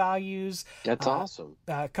production values. That's awesome.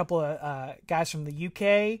 A couple of guys from the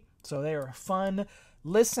UK, so they are fun.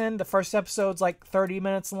 Listen, the first episode's like 30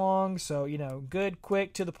 minutes long, so, good,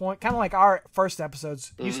 quick, to the point. Kind of like our first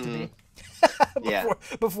episodes used to be.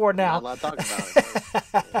 before now. Not a lot to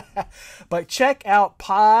talk about it. But check out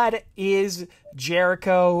Pod is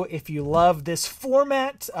Jericho if you love this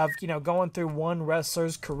format of, going through one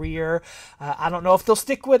wrestler's career. I don't know if they'll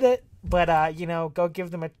stick with it, but, go give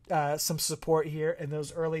them some support here in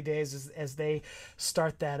those early days as they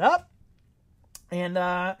start that up. And,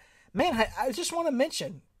 man, I just want to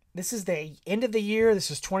mention, this is the end of the year.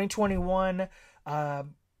 This is 2021.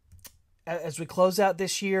 As we close out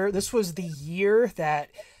this year, this was the year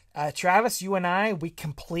that Travis, you and I, we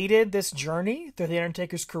completed this journey through The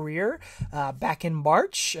Undertaker's career back in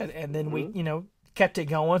March. And then we, kept it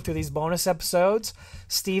going through these bonus episodes.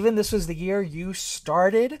 Steven, this was the year you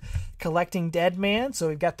started collecting Deadman. So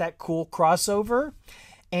we've got that cool crossover.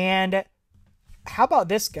 And how about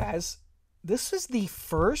this, guys? This is the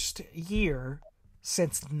first year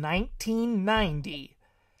since 1990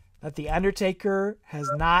 that The Undertaker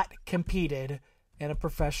has not competed in a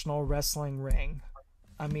professional wrestling ring.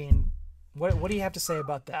 I mean, what do you have to say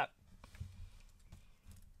about that?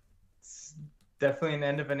 It's definitely an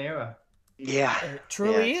end of an era. Yeah. It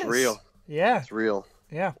truly is. It's real. Yeah. It's real.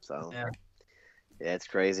 Yeah. So, yeah, it's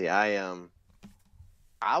crazy. I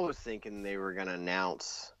was thinking they were going to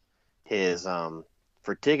announce his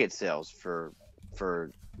for ticket sales for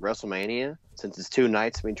WrestleMania, since it's 2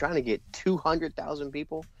 nights. I mean, trying to get 200,000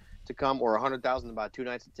 people to come, or 100,000 to buy 2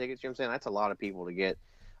 nights of tickets. You know what I'm saying? That's a lot of people to get.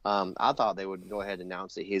 I thought they would go ahead and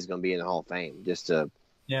announce that he's going to be in the Hall of Fame, just to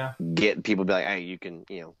get people to be like, hey, you can,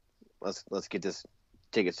 let's get this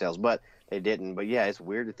ticket sales. But they didn't. But yeah, it's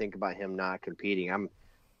weird to think about him not competing.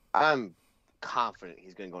 I'm confident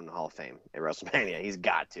he's going to go in the Hall of Fame at WrestleMania. He's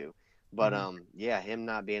got to. But him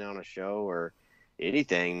not being on a show or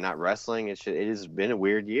anything, not wrestling, it has been a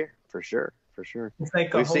weird year for sure. It's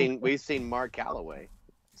like we've seen Mark Calloway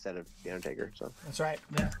instead of The Undertaker. So that's right.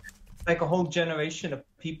 Yeah, it's like a whole generation of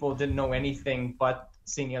people didn't know anything but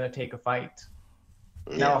seeing The Undertaker fight.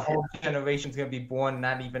 Now a whole generation's gonna be born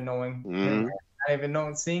not even knowing, not even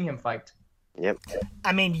knowing, seeing him fight. Yep.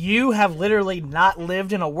 I mean, you have literally not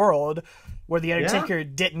lived in a world where The Undertaker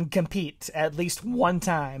didn't compete at least one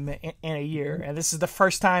time in a year. And this is the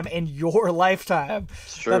first time in your lifetime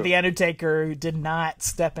that The Undertaker did not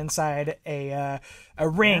step inside a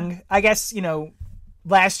ring. Yeah. I guess,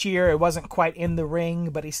 last year it wasn't quite in the ring,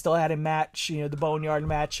 but he still had a match, the Boneyard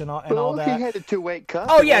match and all that. He had a 2-weight cup.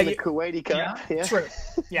 Oh, yeah. The Kuwaiti cup. Yeah. True.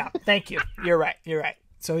 Yeah, thank you. You're right.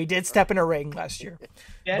 So he did step in a ring last year.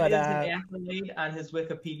 That is an accolade on his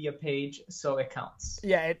Wikipedia page, so it counts.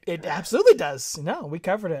 Yeah, it absolutely does. No, we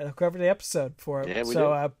covered it. I covered the episode for it. Yeah, we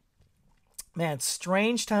did. Man,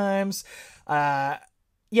 strange times.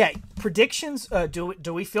 Predictions.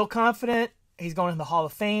 Do we feel confident he's going in the Hall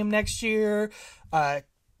of Fame next year?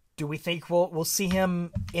 Do we think we'll see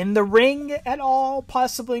him in the ring at all,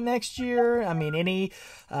 possibly next year? I mean,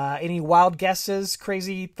 any wild guesses,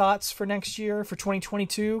 crazy thoughts for next year, for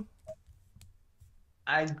 2022?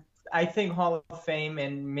 I think Hall of Fame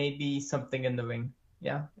and maybe something in the ring.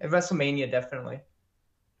 Yeah, at WrestleMania definitely.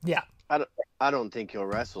 Yeah. I don't think he'll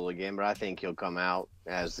wrestle again, but I think he'll come out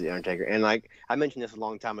as the Undertaker. And like I mentioned this a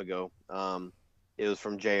long time ago. It was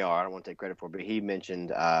from JR. I don't want to take credit for it, but he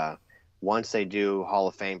mentioned once they do Hall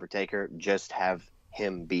of Fame for Taker, just have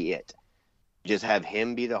him be it. Just have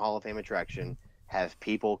him be the Hall of Fame attraction. Have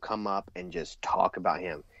people come up and just talk about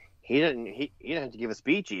him. He doesn't have to give a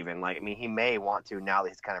speech even. Like, I mean, he may want to now that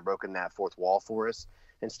he's kind of broken that fourth wall for us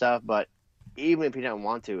and stuff. But even if he doesn't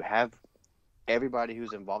want to, have everybody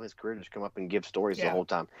who's involved in his career just come up and give stories the whole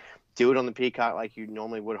time. Do it on the Peacock like you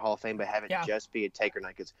normally would Hall of Fame, but have it just be a Taker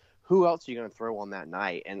night. Because who else are you going to throw on that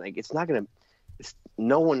night? And like, it's not going to.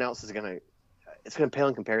 No one else is going to. It's going to pale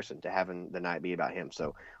in comparison to having the night be about him.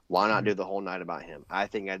 So why not do the whole night about him? I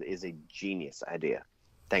think that is a genius idea.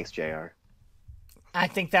 Thanks, JR. I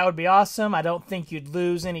think that would be awesome. I don't think you'd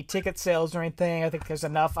lose any ticket sales or anything. I think there's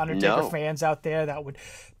enough Undertaker fans out there that would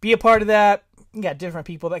be a part of that. You got different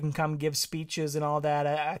people that can come give speeches and all that.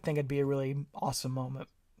 I think it'd be a really awesome moment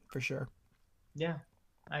for sure. Yeah,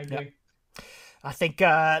 I agree. Yeah. I think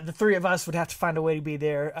the three of us would have to find a way to be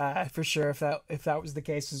there for sure if that was the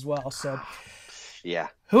case as well. So, yeah,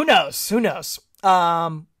 who knows?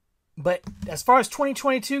 But as far as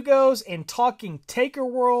 2022 goes, in talking Taker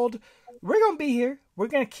World, we're gonna be here. We're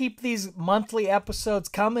gonna keep these monthly episodes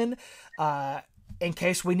coming in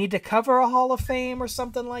case we need to cover a Hall of Fame or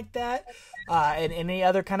something like that. And any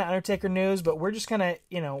other kind of Undertaker news, but we're just gonna,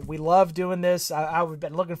 we love doing this. I've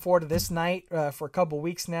been looking forward to this night for a couple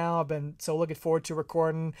weeks now. I've been so looking forward to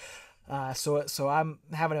recording. So I'm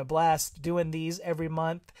having a blast doing these every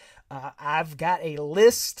month. I've got a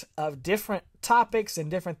list of different topics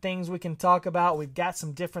and different things we can talk about. We've got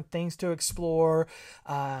some different things to explore,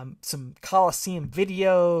 some Coliseum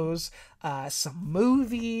videos, some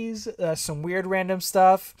movies, some weird random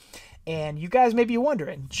stuff. And you guys may be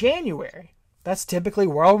wondering, January, that's typically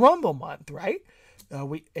Royal Rumble month, right?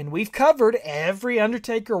 We've covered every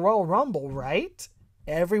Undertaker Royal Rumble, right?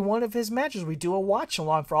 Every one of his matches. We do a watch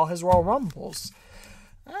along for all his Royal Rumbles.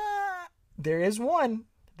 There is one.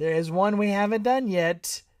 There is one we haven't done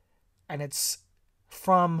yet. And it's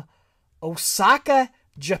from Osaka,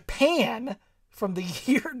 Japan, from the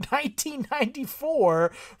year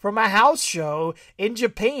 1994, from a house show in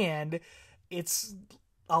Japan. It's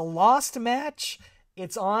a lost match.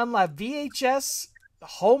 It's on la VHS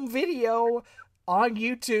home video on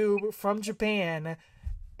YouTube from Japan.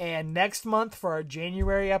 And next month for our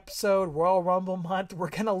January episode, Royal Rumble month, we're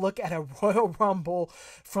going to look at a Royal Rumble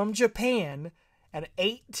from Japan, an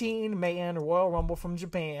 18-man Royal Rumble from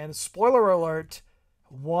Japan. Spoiler alert,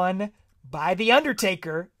 won by The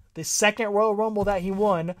Undertaker, the second Royal Rumble that he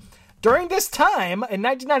won during this time in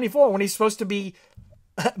 1994 when he's supposed to be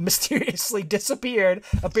mysteriously disappeared.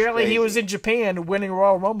 Apparently he was in Japan winning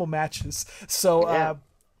Royal Rumble matches. So,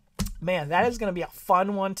 man, that is going to be a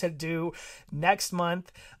fun one to do next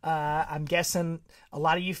month. I'm guessing a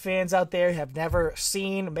lot of you fans out there have never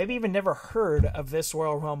seen, maybe even never heard of this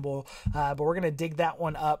Royal Rumble, but we're going to dig that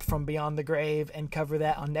one up from Beyond the Grave and cover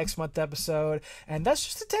that on next month's episode. And that's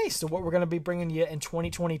just a taste of what we're going to be bringing you in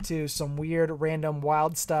 2022. Some weird, random,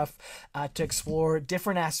 wild stuff to explore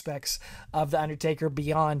different aspects of The Undertaker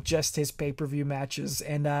beyond just his pay-per-view matches.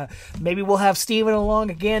 And maybe we'll have Steven along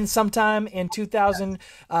again sometime in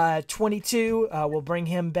 2022. We'll bring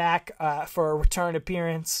him back for a return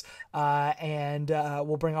appearance, and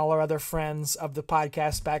we'll bring all our other friends of the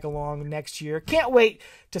podcast back along next year. Can't wait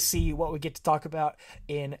to see what we get to talk about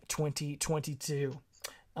in 2022.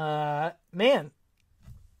 Man,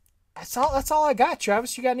 that's all I got.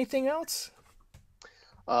 Travis, you got anything else?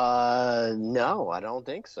 No, I don't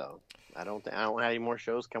think so. I don't have any more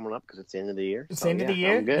shows coming up because it's the end of the year. It's the end of the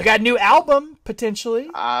year. You got a new album potentially.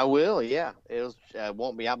 I will. Yeah, it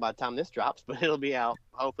won't be out by the time this drops, but it'll be out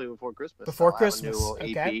hopefully before Christmas. Before Christmas.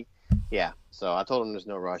 Okay. EP. Yeah. So I told him there's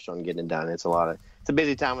no rush on getting it done. It's a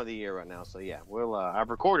busy time of the year right now. So yeah, I've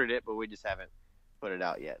recorded it, but we just haven't put it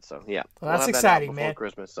out yet. So yeah. Well, that's exciting, man. Before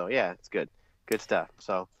Christmas. So yeah, it's good. Good stuff.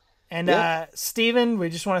 So. And Steven, we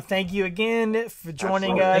just want to thank you again for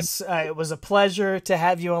joining us. It was a pleasure to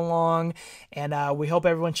have you along, and we hope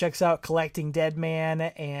everyone checks out Collecting Deadman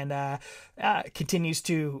and continues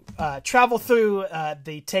to travel through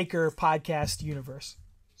the Taker podcast universe.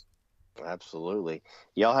 Absolutely.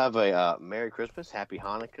 Y'all have a Merry Christmas, Happy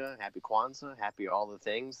Hanukkah, Happy Kwanzaa, Happy all the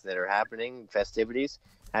things that are happening, festivities,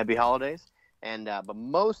 Happy holidays. And but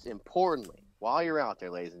most importantly, while you're out there,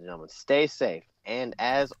 ladies and gentlemen, stay safe. And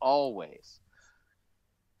as always,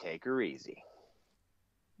 take her easy.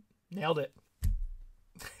 Nailed it.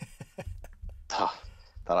 Thought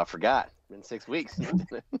I forgot. Been 6 weeks.